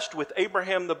blessed with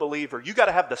Abraham the believer. You got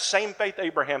to have the same faith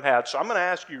Abraham had. So I'm going to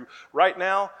ask you right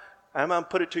now, I'm going to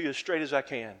put it to you as straight as I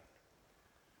can.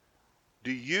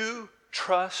 Do you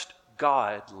trust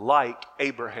God like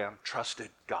Abraham trusted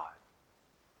God?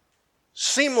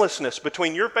 Seamlessness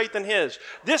between your faith and his.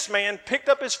 This man picked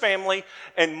up his family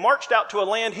and marched out to a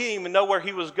land he didn't even know where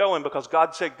he was going because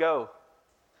God said go.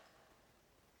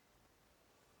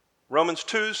 Romans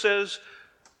 2 says,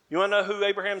 you want to know who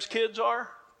Abraham's kids are?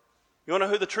 You want to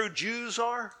know who the true Jews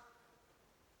are?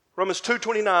 Romans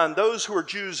 2:29, those who are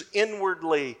Jews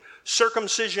inwardly,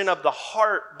 circumcision of the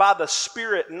heart by the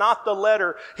Spirit, not the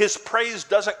letter. His praise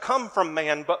doesn't come from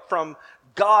man, but from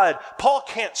God. Paul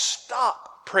can't stop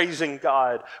praising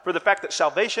God for the fact that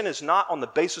salvation is not on the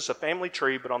basis of family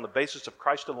tree, but on the basis of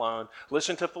Christ alone.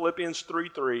 Listen to Philippians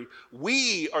 3:3.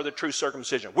 We are the true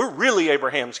circumcision. We're really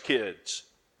Abraham's kids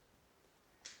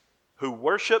who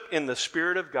worship in the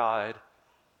Spirit of God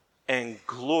and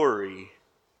glory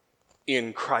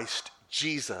in Christ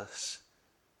Jesus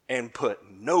and put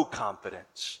no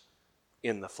confidence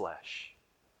in the flesh.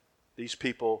 These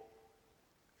people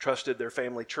trusted their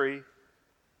family tree.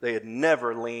 They had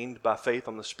never leaned by faith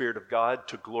on the Spirit of God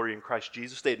to glory in Christ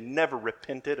Jesus. They had never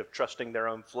repented of trusting their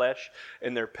own flesh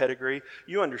and their pedigree.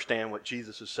 You understand what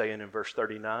Jesus is saying in verse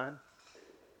 39.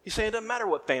 He's saying it doesn't matter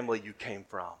what family you came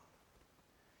from.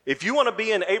 If you want to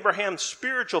be in Abraham's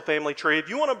spiritual family tree, if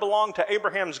you want to belong to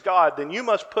Abraham's God, then you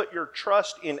must put your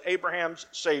trust in Abraham's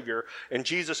Savior. And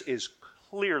Jesus is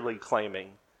clearly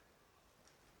claiming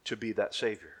to be that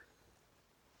Savior.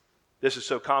 This is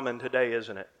so common today,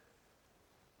 isn't it?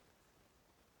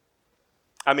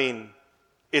 I mean,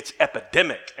 it's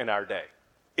epidemic in our day.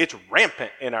 It's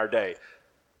rampant in our day.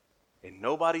 And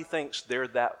nobody thinks they're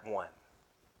that one.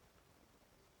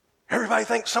 Everybody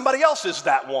thinks somebody else is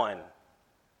that one.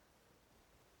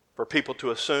 for people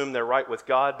to assume they're right with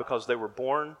God because they were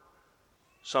born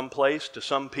someplace, to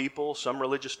some people, some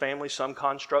religious family, some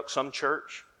construct, some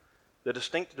church. The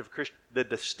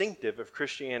distinctive of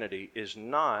Christianity is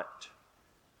not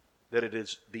that it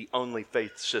is the only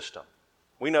faith system.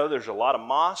 We know there's a lot of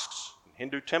mosques,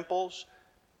 Hindu temples,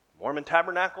 Mormon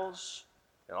tabernacles,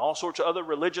 and all sorts of other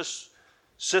religious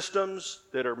systems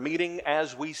that are meeting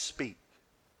as we speak.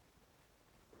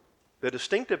 The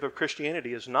distinctive of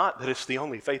Christianity is not that it's the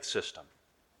only faith system.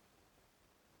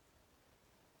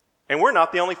 And we're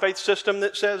not the only faith system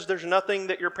that says there's nothing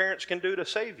that your parents can do to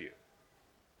save you.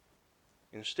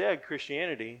 Instead,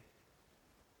 Christianity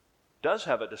does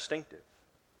have a distinctive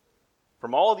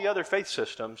from all the other faith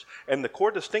systems, and the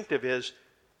core distinctive is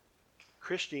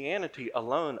Christianity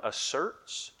alone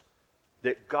asserts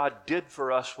that God did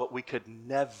for us what we could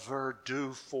never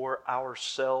do for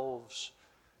ourselves.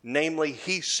 Namely,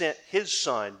 He sent His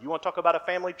Son. You want to talk about a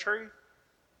family tree?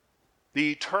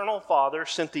 The eternal Father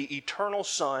sent the eternal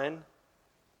Son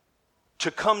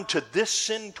to come to this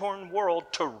sin-torn world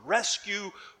to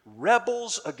rescue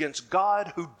rebels against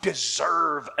God who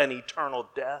deserve an eternal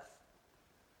death.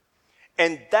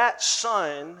 And that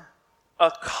Son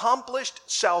accomplished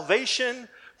salvation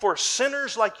for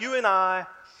sinners like you and I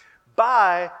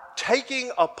by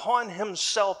taking upon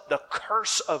Himself the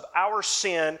curse of our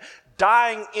sin,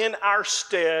 dying in our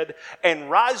stead, and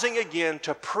rising again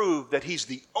to prove that He's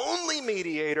the only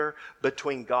mediator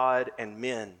between God and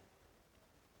men.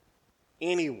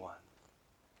 Anyone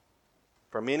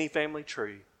from any family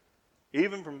tree,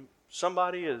 even from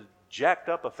somebody as jacked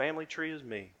up a family tree as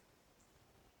me,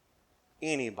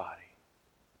 anybody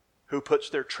who puts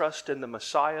their trust in the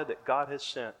Messiah that God has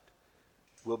sent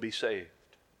will be saved.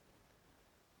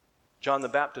 John the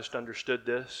Baptist understood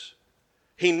this.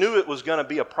 He knew it was going to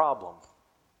be a problem.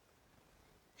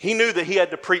 He knew that he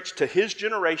had to preach to his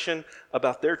generation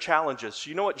about their challenges.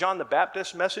 You know what John the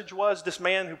Baptist's message was? This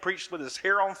man who preached with his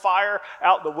hair on fire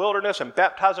out in the wilderness and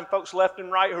baptizing folks left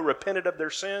and right who repented of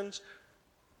their sins.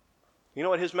 You know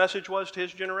what his message was to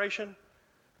his generation?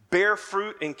 Bear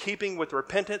fruit in keeping with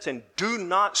repentance, and do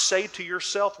not say to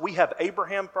yourself, we have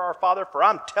Abraham for our father, for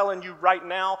I'm telling you right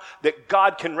now that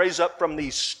God can raise up from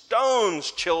these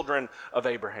stones children of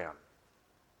Abraham.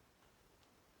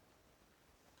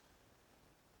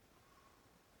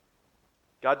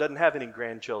 God doesn't have any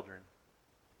grandchildren.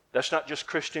 That's not just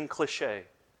Christian cliche.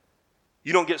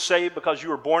 You don't get saved because you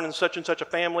were born in such and such a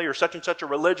family or such and such a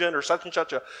religion or such and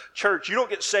such a church. You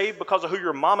don't get saved because of who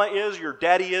your mama is, your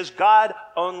daddy is. God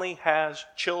only has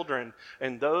children.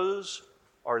 And those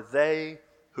are they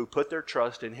who put their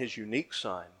trust in His unique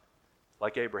Son,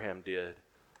 like Abraham did,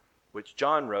 which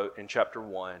John wrote in chapter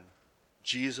 1.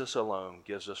 Jesus alone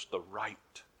gives us the right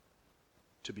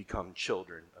to become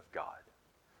children of God.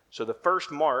 So the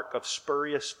first mark of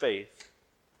spurious faith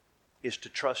is to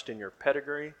trust in your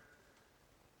pedigree.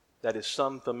 That is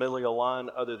some familial line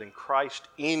other than Christ,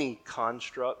 any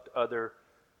construct other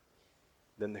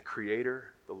than the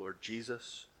Creator, the Lord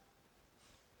Jesus.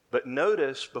 But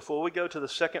notice, before we go to the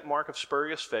second mark of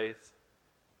spurious faith,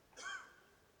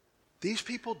 these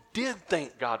people did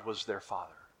think God was their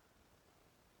Father.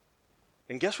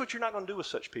 And guess what you're not going to do with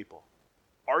such people?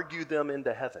 Argue them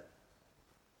into heaven.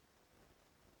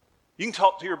 You can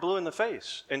talk to your blue in the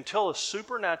face until a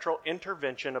supernatural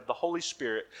intervention of the Holy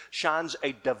Spirit shines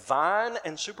a divine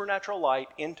and supernatural light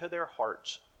into their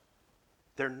hearts.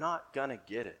 They're not going to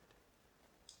get it.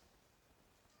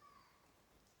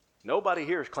 Nobody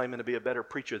here is claiming to be a better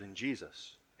preacher than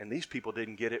Jesus. And these people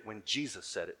didn't get it when Jesus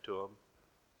said it to them.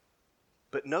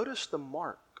 But notice the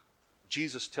mark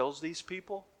Jesus tells these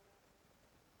people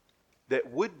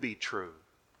that would be true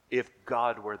if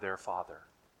God were their Father.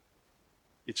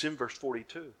 It's in verse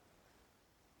 42.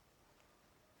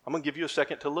 I'm going to give you a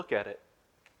second to look at it,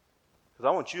 because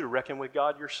I want you to reckon with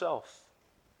God yourself.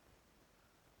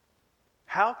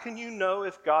 How can you know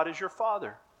if God is your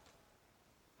Father?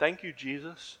 Thank you,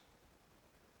 Jesus.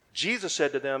 Jesus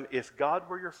said to them, if God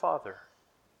were your Father,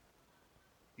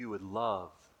 you would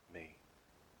love me.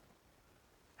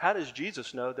 How does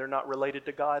Jesus know they're not related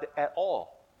to God at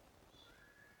all?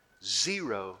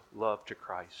 Zero love to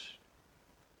Christ.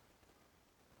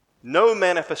 No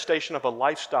manifestation of a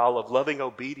lifestyle of loving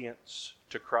obedience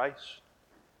to Christ,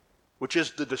 which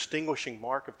is the distinguishing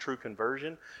mark of true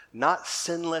conversion. Not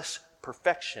sinless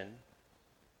perfection,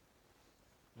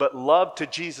 but love to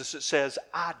Jesus that says,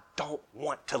 I don't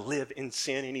want to live in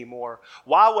sin anymore.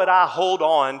 Why would I hold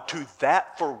on to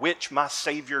that for which my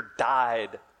Savior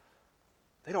died?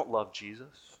 They don't love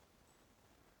Jesus.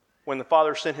 When the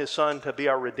Father sent His Son to be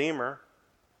our Redeemer,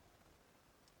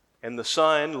 and the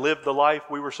Son lived the life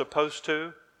we were supposed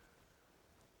to,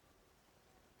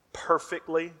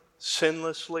 perfectly,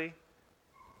 sinlessly,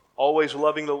 always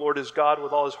loving the Lord his God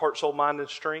with all his heart, soul, mind, and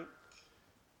strength.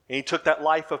 And he took that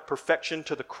life of perfection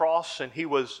to the cross, and he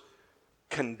was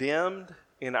condemned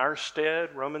in our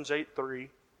stead, Romans 8:3.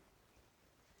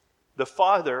 The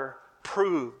Father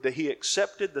proved that he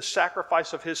accepted the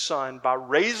sacrifice of his Son by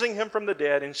raising him from the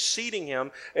dead and seating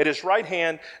him at his right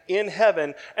hand in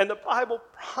heaven. And the Bible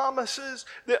promises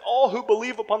that all who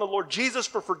believe upon the Lord Jesus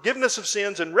for forgiveness of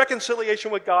sins and reconciliation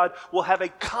with God will have a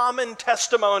common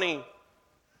testimony.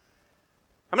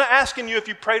 I'm not asking you if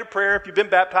you prayed a prayer, if you've been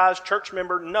baptized, church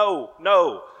member. No.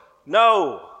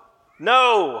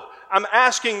 I'm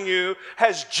asking you,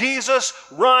 has Jesus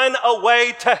run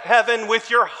away to heaven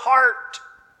with your heart?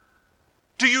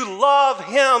 Do you love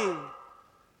him?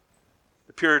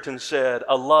 The Puritans said,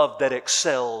 a love that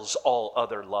excels all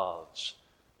other loves.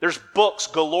 There's books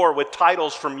galore with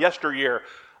titles from yesteryear.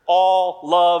 All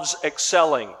loves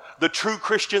excelling. The true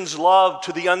Christian's love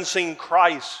to the unseen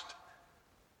Christ.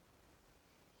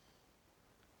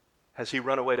 Has he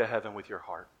run away to heaven with your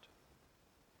heart?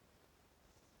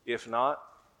 If not,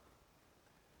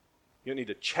 you need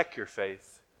to check your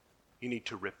faith. You need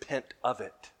to repent of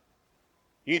it.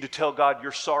 You need to tell God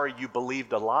you're sorry you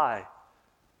believed a lie.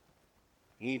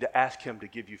 You need to ask him to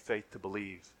give you faith to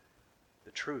believe the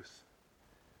truth.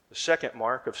 The second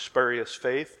mark of spurious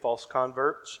faith, false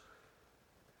converts,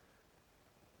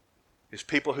 is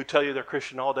people who tell you they're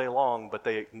Christian all day long, but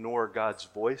they ignore God's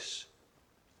voice.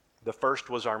 The first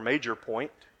was our major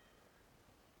point.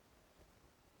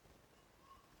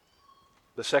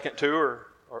 The second two are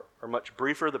much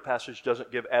briefer. The passage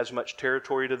doesn't give as much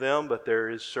territory to them, but there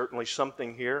is certainly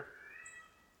something here.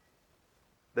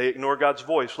 They ignore God's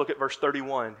voice. Look at verse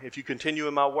 31. If you continue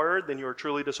in my word, then you are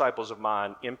truly disciples of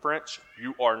mine. Inference,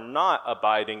 you are not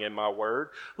abiding in my word.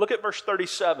 Look at verse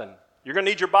 37. You're going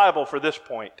to need your Bible for this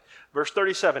point. Verse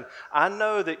 37. I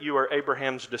know that you are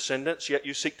Abraham's descendants, yet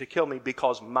you seek to kill me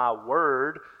because my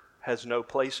word has no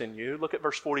place in you. Look at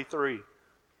verse 43.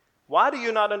 Why do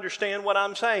you not understand what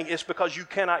I'm saying? It's because you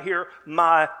cannot hear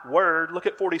my word. Look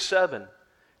at 47.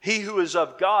 He who is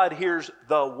of God hears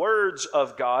the words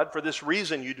of God. For this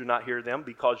reason you do not hear them,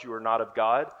 because you are not of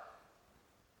God.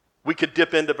 We could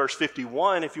dip into verse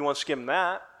 51 if you want to skim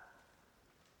that.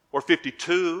 Or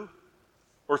 52.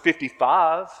 Or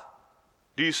 55.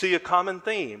 Do you see a common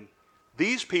theme?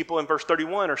 These people in verse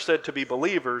 31 are said to be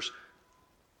believers.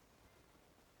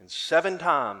 And 7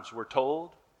 times we're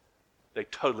told they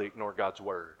totally ignore God's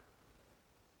word.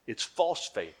 It's false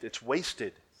faith. It's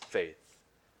wasted faith.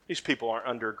 These people aren't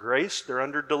under grace. They're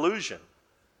under delusion.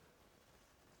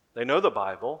 They know the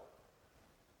Bible.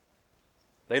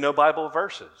 They know Bible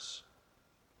verses.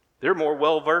 They're more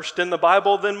well-versed in the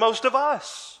Bible than most of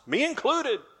us, me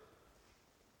included.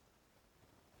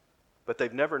 But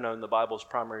they've never known the Bible's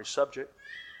primary subject.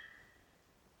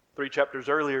 3 chapters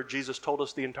earlier, Jesus told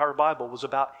us the entire Bible was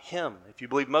about him. If you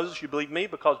believe Moses, you believe me,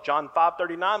 because John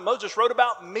 5:39, Moses wrote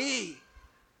about me.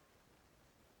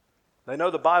 They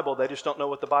know the Bible, they just don't know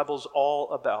what the Bible's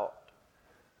all about.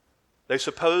 They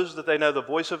suppose that they know the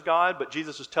voice of God, but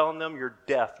Jesus is telling them, you're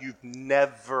deaf. You've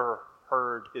never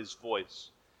heard his voice.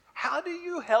 How do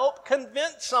you help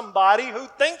convince somebody who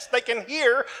thinks they can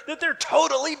hear that they're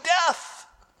totally deaf?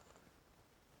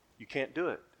 You can't do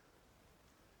it.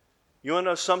 You want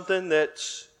to know something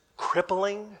that's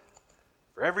crippling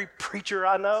for every preacher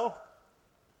I know?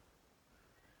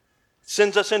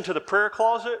 Sends us into the prayer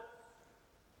closet,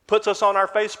 puts us on our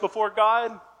face before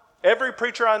God. Every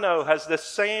preacher I know has this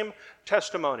same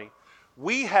testimony.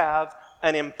 We have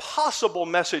an impossible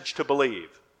message to believe.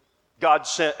 God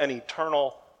sent an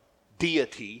eternal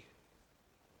deity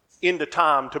into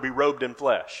time to be robed in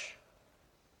flesh.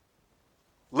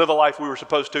 Live a life we were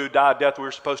supposed to, die a death we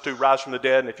were supposed to, rise from the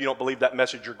dead, and if you don't believe that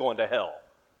message, you're going to hell.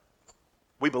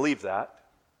 We believe that.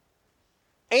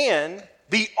 And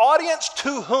the audience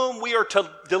to whom we are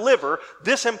to deliver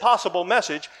this impossible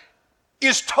message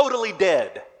is totally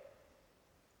dead.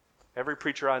 Every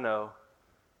preacher I know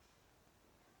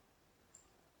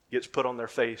gets put on their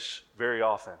face very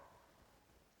often.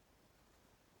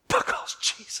 Because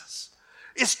Jesus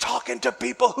is talking to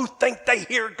people who think they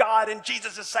hear God, and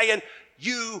Jesus is saying,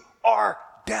 you are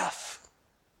deaf.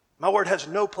 My word has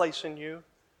no place in you.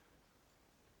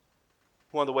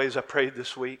 One of the ways I prayed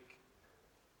this week,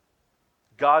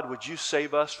 God, would you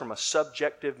save us from a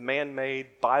subjective,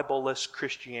 man-made, Bible-less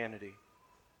Christianity?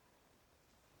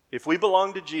 If we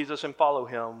belong to Jesus and follow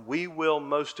him, we will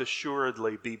most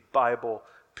assuredly be Bible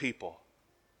people.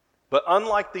 But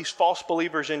unlike these false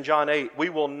believers in John 8, we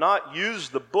will not use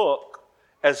the book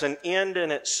as an end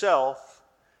in itself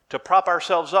to prop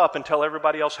ourselves up and tell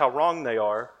everybody else how wrong they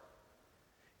are.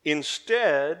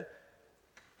 Instead,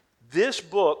 this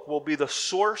book will be the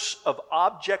source of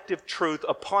objective truth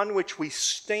upon which we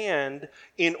stand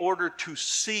in order to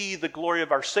see the glory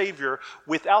of our Savior.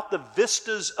 Without the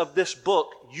vistas of this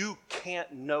book, you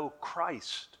can't know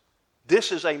Christ.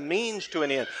 This is a means to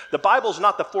an end. The Bible's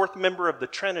not the fourth member of the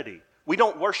Trinity. We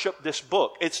don't worship this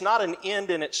book. It's not an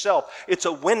end in itself. It's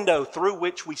a window through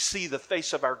which we see the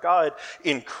face of our God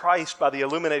in Christ by the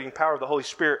illuminating power of the Holy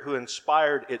Spirit who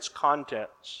inspired its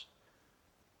contents.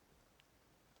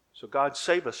 So God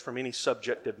save us from any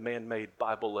subjective, man-made,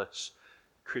 Bible-less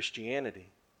Christianity.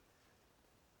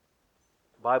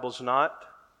 The Bible's not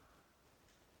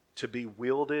to be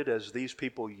wielded as these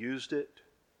people used it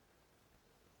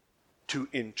to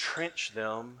entrench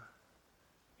them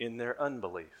in their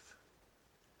unbelief.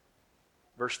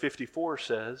 Verse 54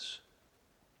 says,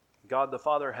 God the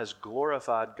Father has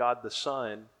glorified God the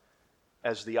Son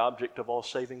as the object of all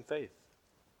saving faith.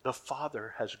 The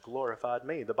Father has glorified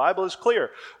me. The Bible is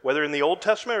clear. Whether in the Old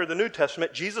Testament or the New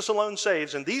Testament, Jesus alone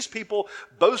saves. And these people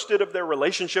boasted of their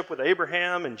relationship with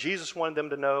Abraham, and Jesus wanted them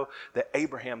to know that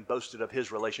Abraham boasted of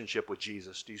his relationship with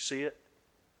Jesus. Do you see it?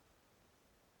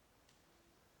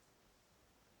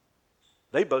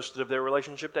 They boasted of their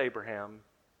relationship to Abraham.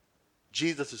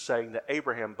 Jesus is saying that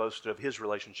Abraham boasted of his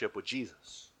relationship with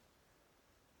Jesus.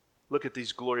 Look at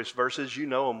these glorious verses. You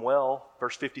know them well.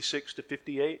 Verse 56 to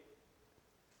 58.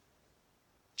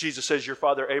 Jesus says, your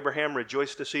father Abraham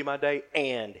rejoiced to see my day,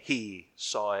 and he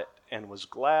saw it and was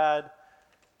glad.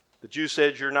 The Jew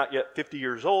said, you're not yet 50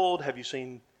 years old. Have you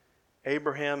seen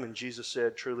Abraham? And Jesus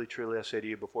said, truly, truly, I say to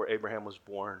you, before Abraham was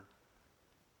born,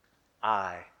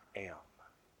 I am.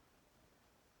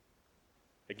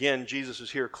 Again, Jesus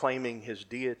is here claiming his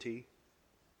deity.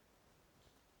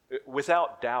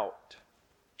 Without doubt,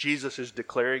 Jesus is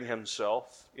declaring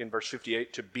himself in verse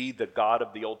 58 to be the God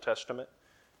of the Old Testament.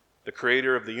 The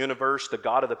creator of the universe, the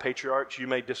God of the patriarchs. You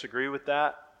may disagree with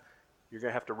that. You're going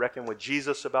to have to reckon with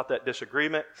Jesus about that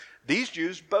disagreement. These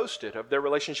Jews boasted of their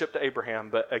relationship to Abraham,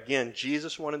 but again,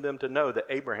 Jesus wanted them to know that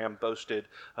Abraham boasted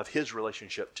of his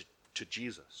relationship to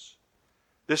Jesus.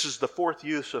 This is the fourth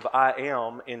use of I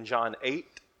am in John 8.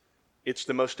 It's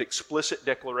the most explicit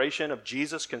declaration of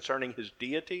Jesus concerning his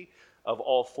deity of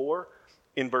all four.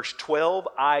 In verse 12,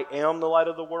 I am the light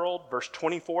of the world. Verse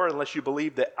 24, unless you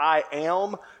believe that I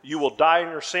am, you will die in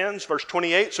your sins. Verse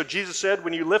 28, so Jesus said,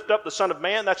 when you lift up the Son of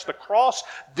Man, that's the cross,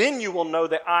 then you will know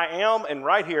that I am. And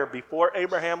right here, before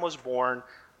Abraham was born,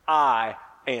 I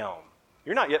am.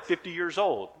 You're not yet 50 years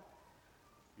old.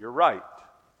 You're right.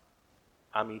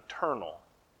 I'm eternal.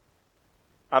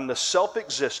 I'm the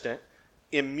self-existent,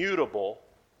 immutable,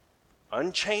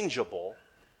 unchangeable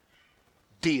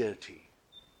deity.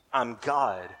 I'm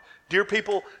God. Dear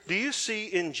people, do you see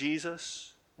in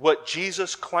Jesus what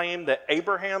Jesus claimed that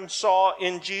Abraham saw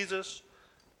in Jesus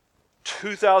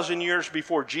 2,000 years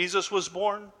before Jesus was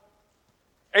born?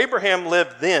 Abraham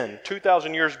lived then,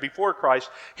 2,000 years before Christ.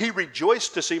 He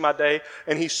rejoiced to see my day,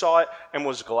 and he saw it and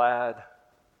was glad.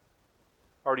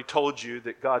 I already told you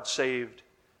that God saved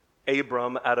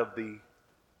Abram out of the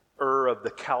Ur of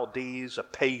the Chaldees, a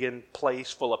pagan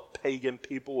place full of pagan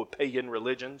people with pagan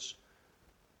religions.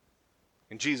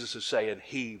 And Jesus is saying,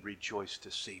 he rejoiced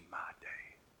to see my day.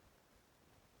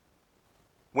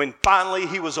 When finally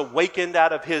he was awakened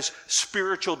out of his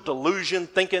spiritual delusion,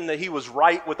 thinking that he was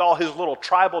right with all his little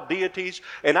tribal deities,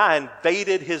 and I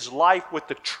invaded his life with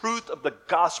the truth of the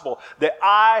gospel, that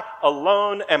I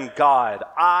alone am God.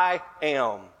 I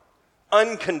am.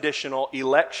 Unconditional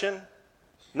election,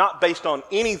 not based on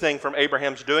anything from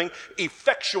Abraham's doing,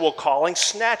 effectual calling,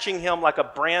 snatching him like a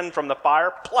brand from the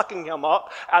fire, plucking him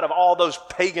up out of all those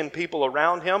pagan people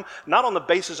around him, not on the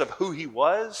basis of who he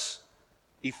was.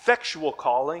 Effectual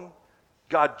calling.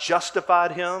 God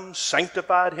justified him,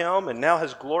 sanctified him, and now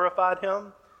has glorified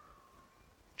him.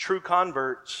 True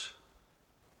converts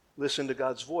listen to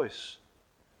God's voice.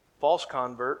 False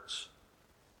converts,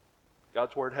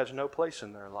 God's word has no place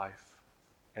in their life.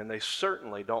 And they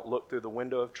certainly don't look through the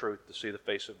window of truth to see the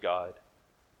face of God.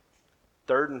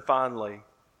 Third and finally,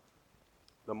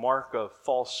 the mark of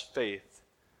false faith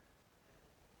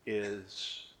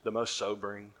is the most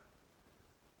sobering.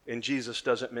 And Jesus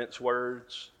doesn't mince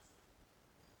words.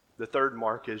 The third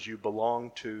mark is you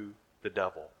belong to the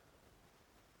devil.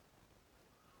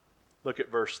 Look at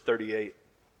verse 38.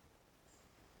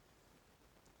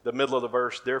 The middle of the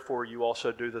verse, therefore you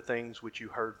also do the things which you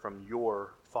heard from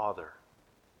your father.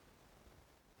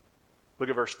 Look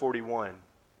at verse 41.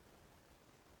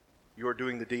 You are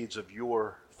doing the deeds of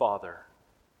your father.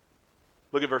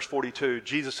 Look at verse 42.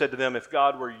 Jesus said to them, if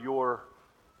God were your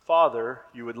father,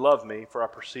 you would love me, for I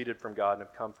proceeded from God and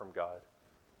have come from God.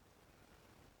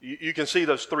 You can see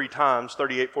those three times,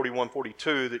 38, 41,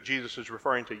 42, that Jesus is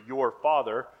referring to your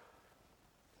Father.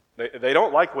 They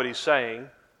don't like what he's saying,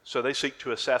 so they seek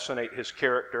to assassinate his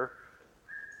character.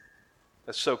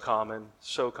 That's so common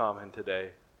today.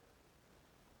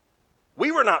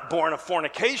 We were not born of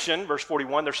fornication, verse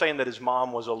 41. They're saying that his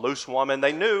mom was a loose woman.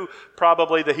 They knew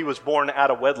probably that he was born out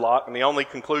of wedlock, and the only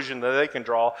conclusion that they can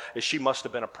draw is she must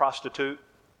have been a prostitute.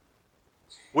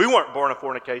 We weren't born of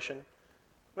fornication.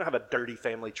 We don't have a dirty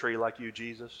family tree like you,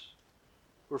 Jesus.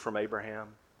 We're from Abraham.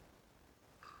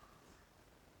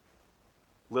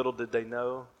 Little did they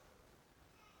know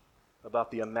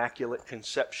about the immaculate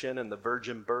conception and the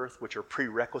virgin birth, which are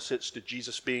prerequisites to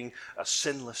Jesus being a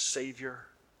sinless Savior,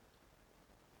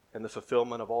 and the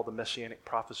fulfillment of all the messianic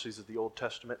prophecies of the Old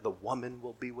Testament. The woman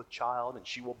will be with child, and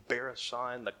she will bear a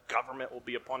sign. The government will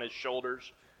be upon his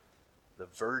shoulders. The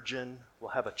virgin will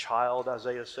have a child,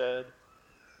 Isaiah said.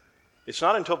 It's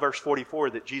not until verse 44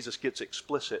 that Jesus gets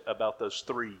explicit about those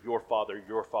three: your father,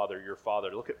 your father, your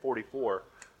father. Look at 44.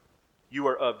 You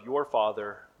are of your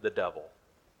father, the devil.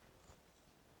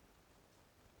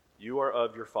 You are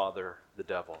of your father, the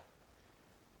devil.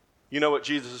 You know what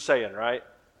Jesus is saying, right?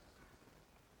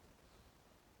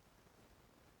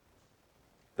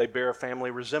 They bear a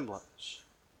family resemblance.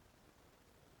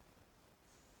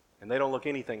 And they don't look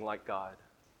anything like God.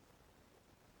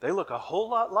 They look a whole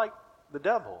lot like the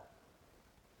devil.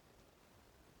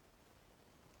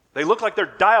 They look like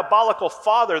their diabolical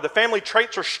father. The family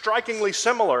traits are strikingly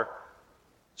similar.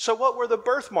 So what were the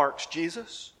birthmarks,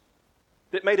 Jesus,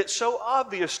 that made it so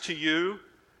obvious to you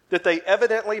that they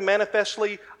evidently,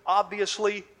 manifestly,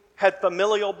 obviously had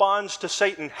familial bonds to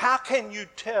Satan? How can you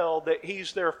tell that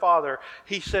he's their father?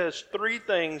 He says three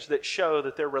things that show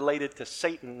that they're related to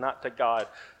Satan, not to God.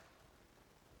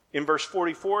 In verse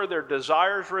 44, their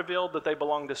desires revealed that they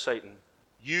belong to Satan.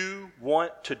 You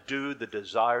want to do the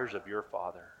desires of your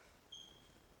father.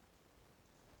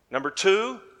 Number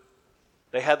 2,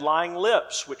 they had lying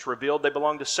lips, which revealed they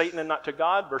belonged to Satan and not to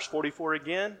God. Verse 44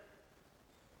 again.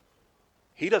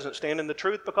 He doesn't stand in the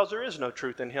truth because there is no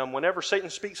truth in him. Whenever Satan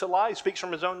speaks a lie, he speaks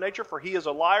from his own nature, for he is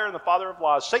a liar and the father of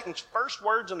lies. Satan's first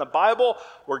words in the Bible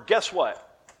were, guess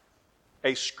what?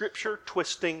 A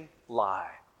scripture-twisting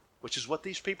lie, which is what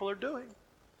these people are doing.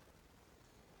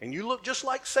 And you look just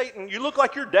like Satan. You look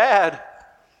like your dad.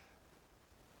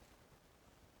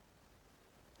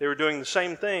 They were doing the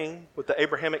same thing with the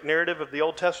Abrahamic narrative of the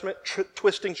Old Testament,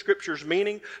 twisting Scripture's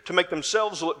meaning to make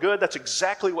themselves look good. That's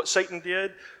exactly what Satan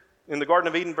did. In the Garden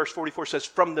of Eden, verse 44 says,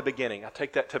 from the beginning. I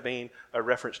take that to mean a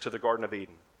reference to the Garden of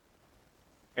Eden.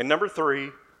 And number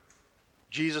 3,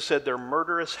 Jesus said their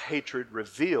murderous hatred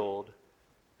revealed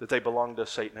that they belonged to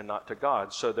Satan and not to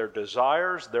God. So their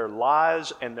desires, their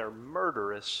lies, and their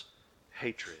murderous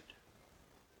hatred.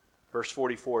 Verse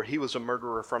 44, he was a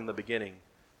murderer from the beginning.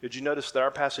 Did you notice that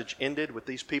our passage ended with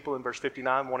these people in verse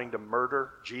 59 wanting to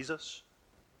murder Jesus?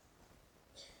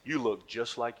 You look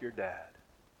just like your dad.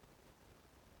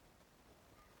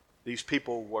 These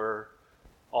people were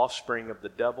offspring of the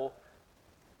devil.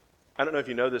 I don't know if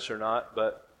you know this or not,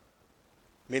 but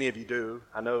many of you do.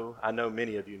 I know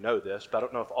many of you know this, but I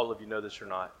don't know if all of you know this or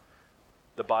not.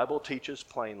 The Bible teaches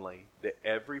plainly that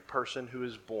every person who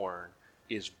is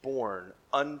born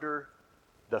under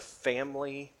the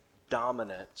family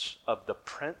dominance of the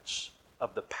prince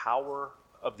of the power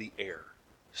of the air,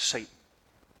 Satan,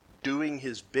 doing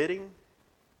his bidding,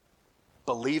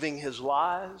 believing his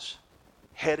lies,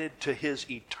 headed to his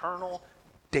eternal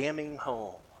damning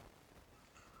home.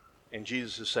 And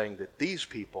Jesus is saying that these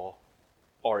people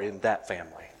are in that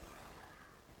family.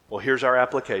 Well, here's our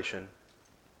application.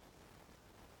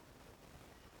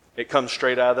 It comes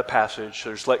straight out of the passage,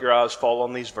 so just let your eyes fall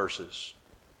on these verses.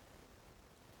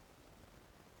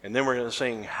 And then we're going to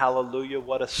sing, Hallelujah,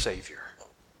 what a Savior.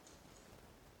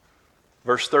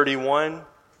 Verse 31,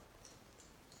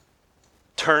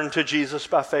 turn to Jesus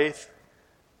by faith.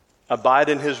 Abide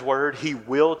in His Word. He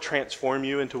will transform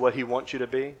you into what He wants you to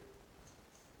be.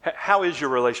 How is your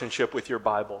relationship with your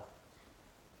Bible?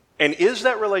 And is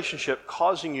that relationship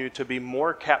causing you to be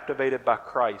more captivated by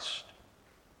Christ?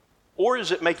 Or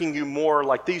is it making you more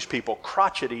like these people,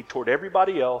 crotchety toward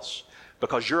everybody else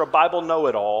because you're a Bible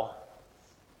know-it-all?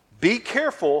 Be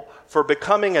careful for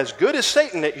becoming as good as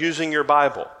Satan at using your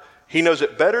Bible. He knows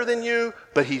it better than you,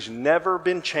 but he's never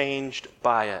been changed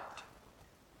by it.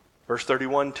 Verse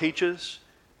 31 teaches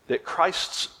that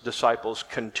Christ's disciples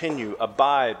continue,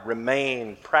 abide,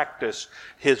 remain, practice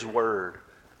His Word.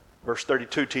 Verse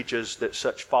 32 teaches that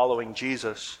such following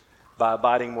Jesus by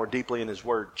abiding more deeply in His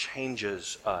Word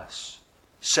changes us,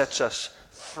 sets us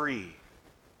free.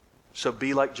 So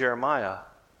be like Jeremiah.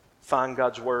 find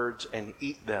God's words and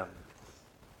eat them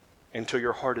until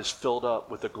your heart is filled up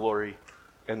with the glory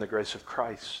and the grace of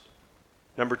Christ.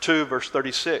 Number 2, verse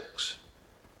 36.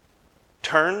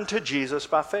 Turn to Jesus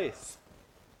by faith.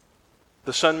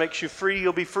 The Son makes you free,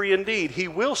 you'll be free indeed. He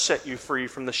will set you free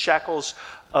from the shackles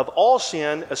of all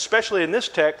sin, especially in this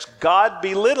text, God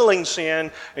belittling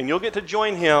sin, and you'll get to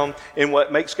join Him in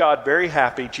what makes God very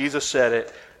happy. Jesus said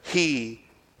it, He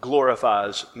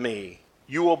glorifies me.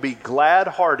 You will be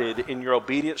glad-hearted in your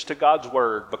obedience to God's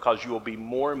word because you will be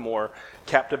more and more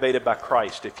captivated by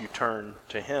Christ if you turn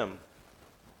to Him.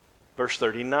 Verse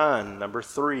 39, number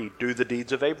 3, do the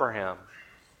deeds of Abraham.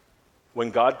 When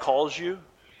God calls you,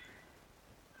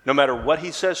 no matter what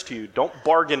He says to you, don't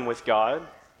bargain with God.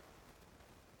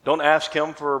 Don't ask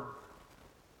Him for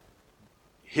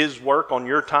His work on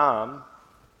your time.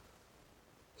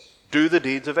 Do the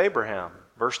deeds of Abraham.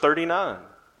 Verse 39.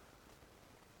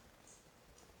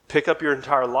 Pick up your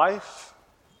entire life.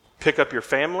 Pick up your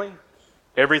family.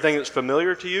 Everything that's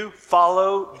familiar to you.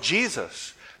 Follow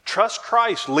Jesus. Trust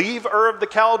Christ. Leave Ur of the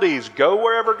Chaldees. Go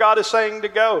wherever God is saying to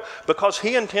go because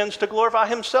He intends to glorify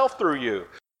Himself through you.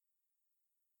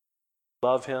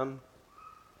 Love Him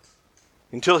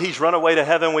until He's run away to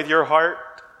heaven with your heart.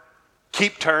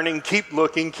 Keep turning, keep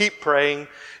looking, keep praying.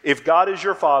 If God is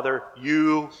your Father,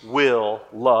 you will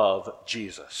love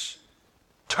Jesus.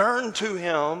 Turn to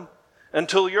Him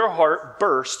until your heart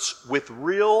bursts with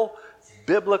real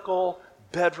biblical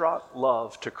bedrock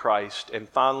love to Christ. And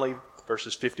finally,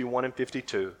 verses 51 and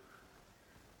 52.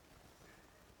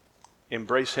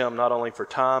 Embrace Him not only for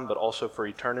time, but also for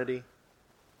eternity.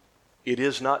 It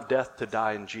is not death to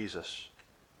die in Jesus.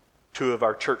 2 of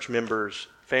our church members,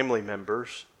 family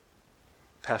members,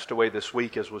 passed away this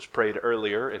week as was prayed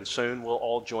earlier, and soon we'll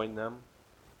all join them.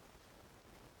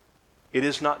 It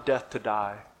is not death to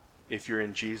die if you're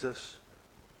in Jesus,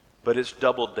 but it's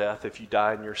double death if you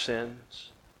die in your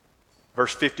sins.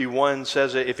 Verse 51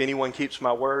 says that if anyone keeps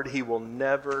my word, he will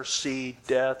never see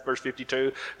death. Verse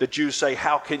 52, the Jews say,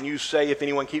 how can you say if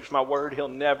anyone keeps my word, he'll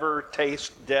never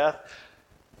taste death?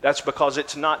 That's because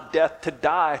it's not death to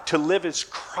die. To live is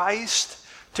Christ.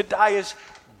 To die is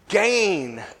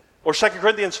gain. Or 2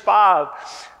 Corinthians 5,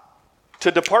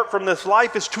 to depart from this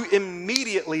life is to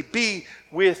immediately be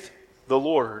with the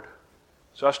Lord.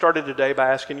 So I started today by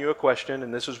asking you a question,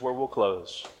 and this is where we'll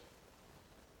close.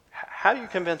 How do you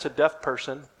convince a deaf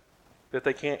person that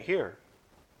they can't hear?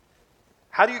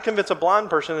 How do you convince a blind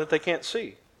person that they can't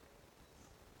see?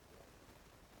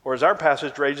 Or as our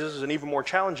passage raises an even more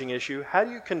challenging issue, how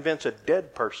do you convince a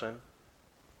dead person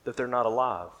that they're not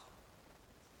alive?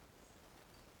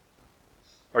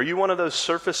 Are you one of those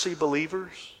surfacey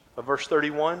believers of verse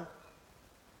 31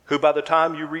 who by the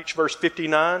time you reach verse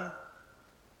 59, a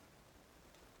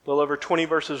little over 20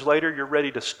 verses later, you're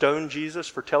ready to stone Jesus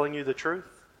for telling you the truth?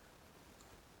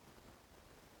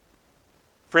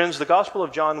 Friends, the Gospel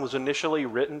of John was initially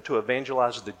written to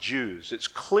evangelize the Jews. It's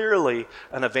clearly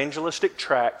an evangelistic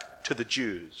tract to the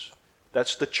Jews.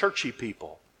 That's the churchy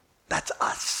people. That's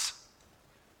us.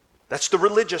 That's the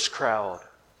religious crowd.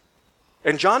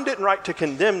 And John didn't write to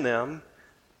condemn them.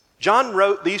 John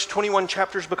wrote these 21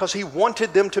 chapters because he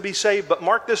wanted them to be saved. But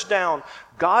mark this down.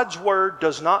 God's word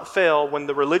does not fail when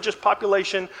the religious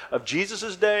population of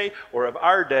Jesus' day or of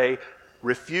our day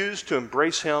refuse to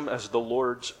embrace Him as the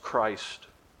Lord's Christ.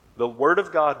 The Word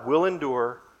of God will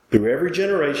endure through every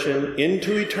generation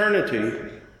into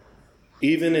eternity,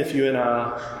 even if you and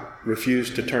I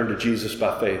refuse to turn to Jesus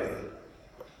by faith.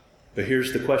 But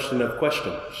here's the question of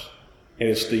questions. And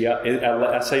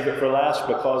I save it for last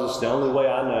because it's the only way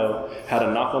I know how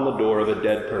to knock on the door of a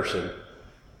dead person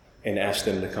and ask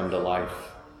them to come to life.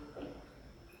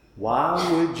 Why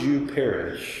would you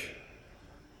perish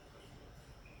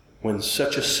when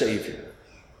such a Savior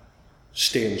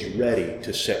stands ready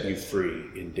to set you free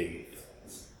indeed?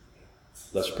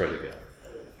 Let's pray together.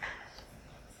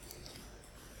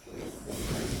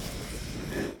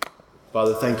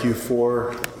 Father, thank you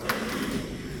for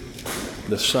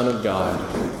the Son of God.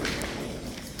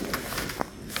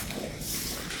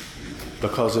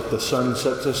 Because if the Son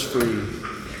sets us free,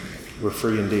 we're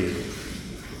free indeed.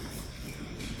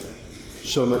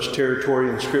 So much territory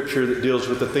in Scripture that deals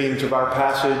with the themes of our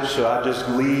passage, so I just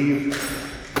leave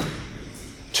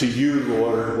to you,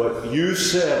 Lord, what you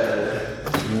said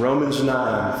in Romans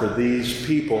 9 for these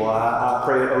people. I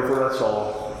pray it over us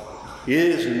all. It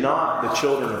is not the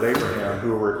children of Abraham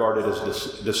who are regarded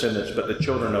as descendants, but the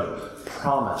children of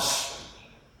promise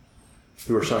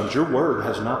who are sons. Your word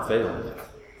has not failed.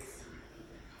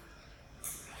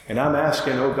 And I'm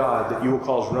asking, oh God, that you will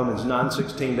cause Romans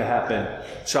 9:16 to happen.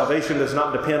 Salvation does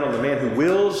not depend on the man who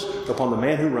wills, upon the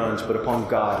man who runs, but upon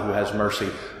God who has mercy.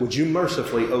 Would you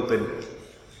mercifully open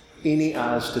any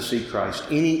eyes to see Christ,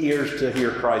 any ears to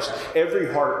hear Christ,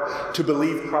 every heart to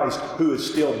believe Christ who is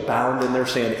still bound in their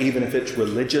sin, even if it's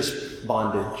religious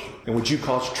bondage. And would you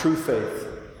cause true faith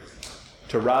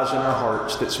to rise in our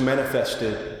hearts that's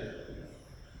manifested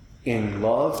in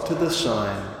love to the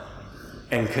Son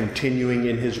and continuing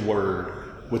in His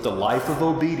Word with a life of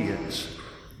obedience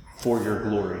for your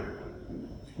glory.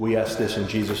 We ask this in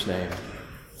Jesus' name.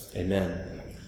 Amen.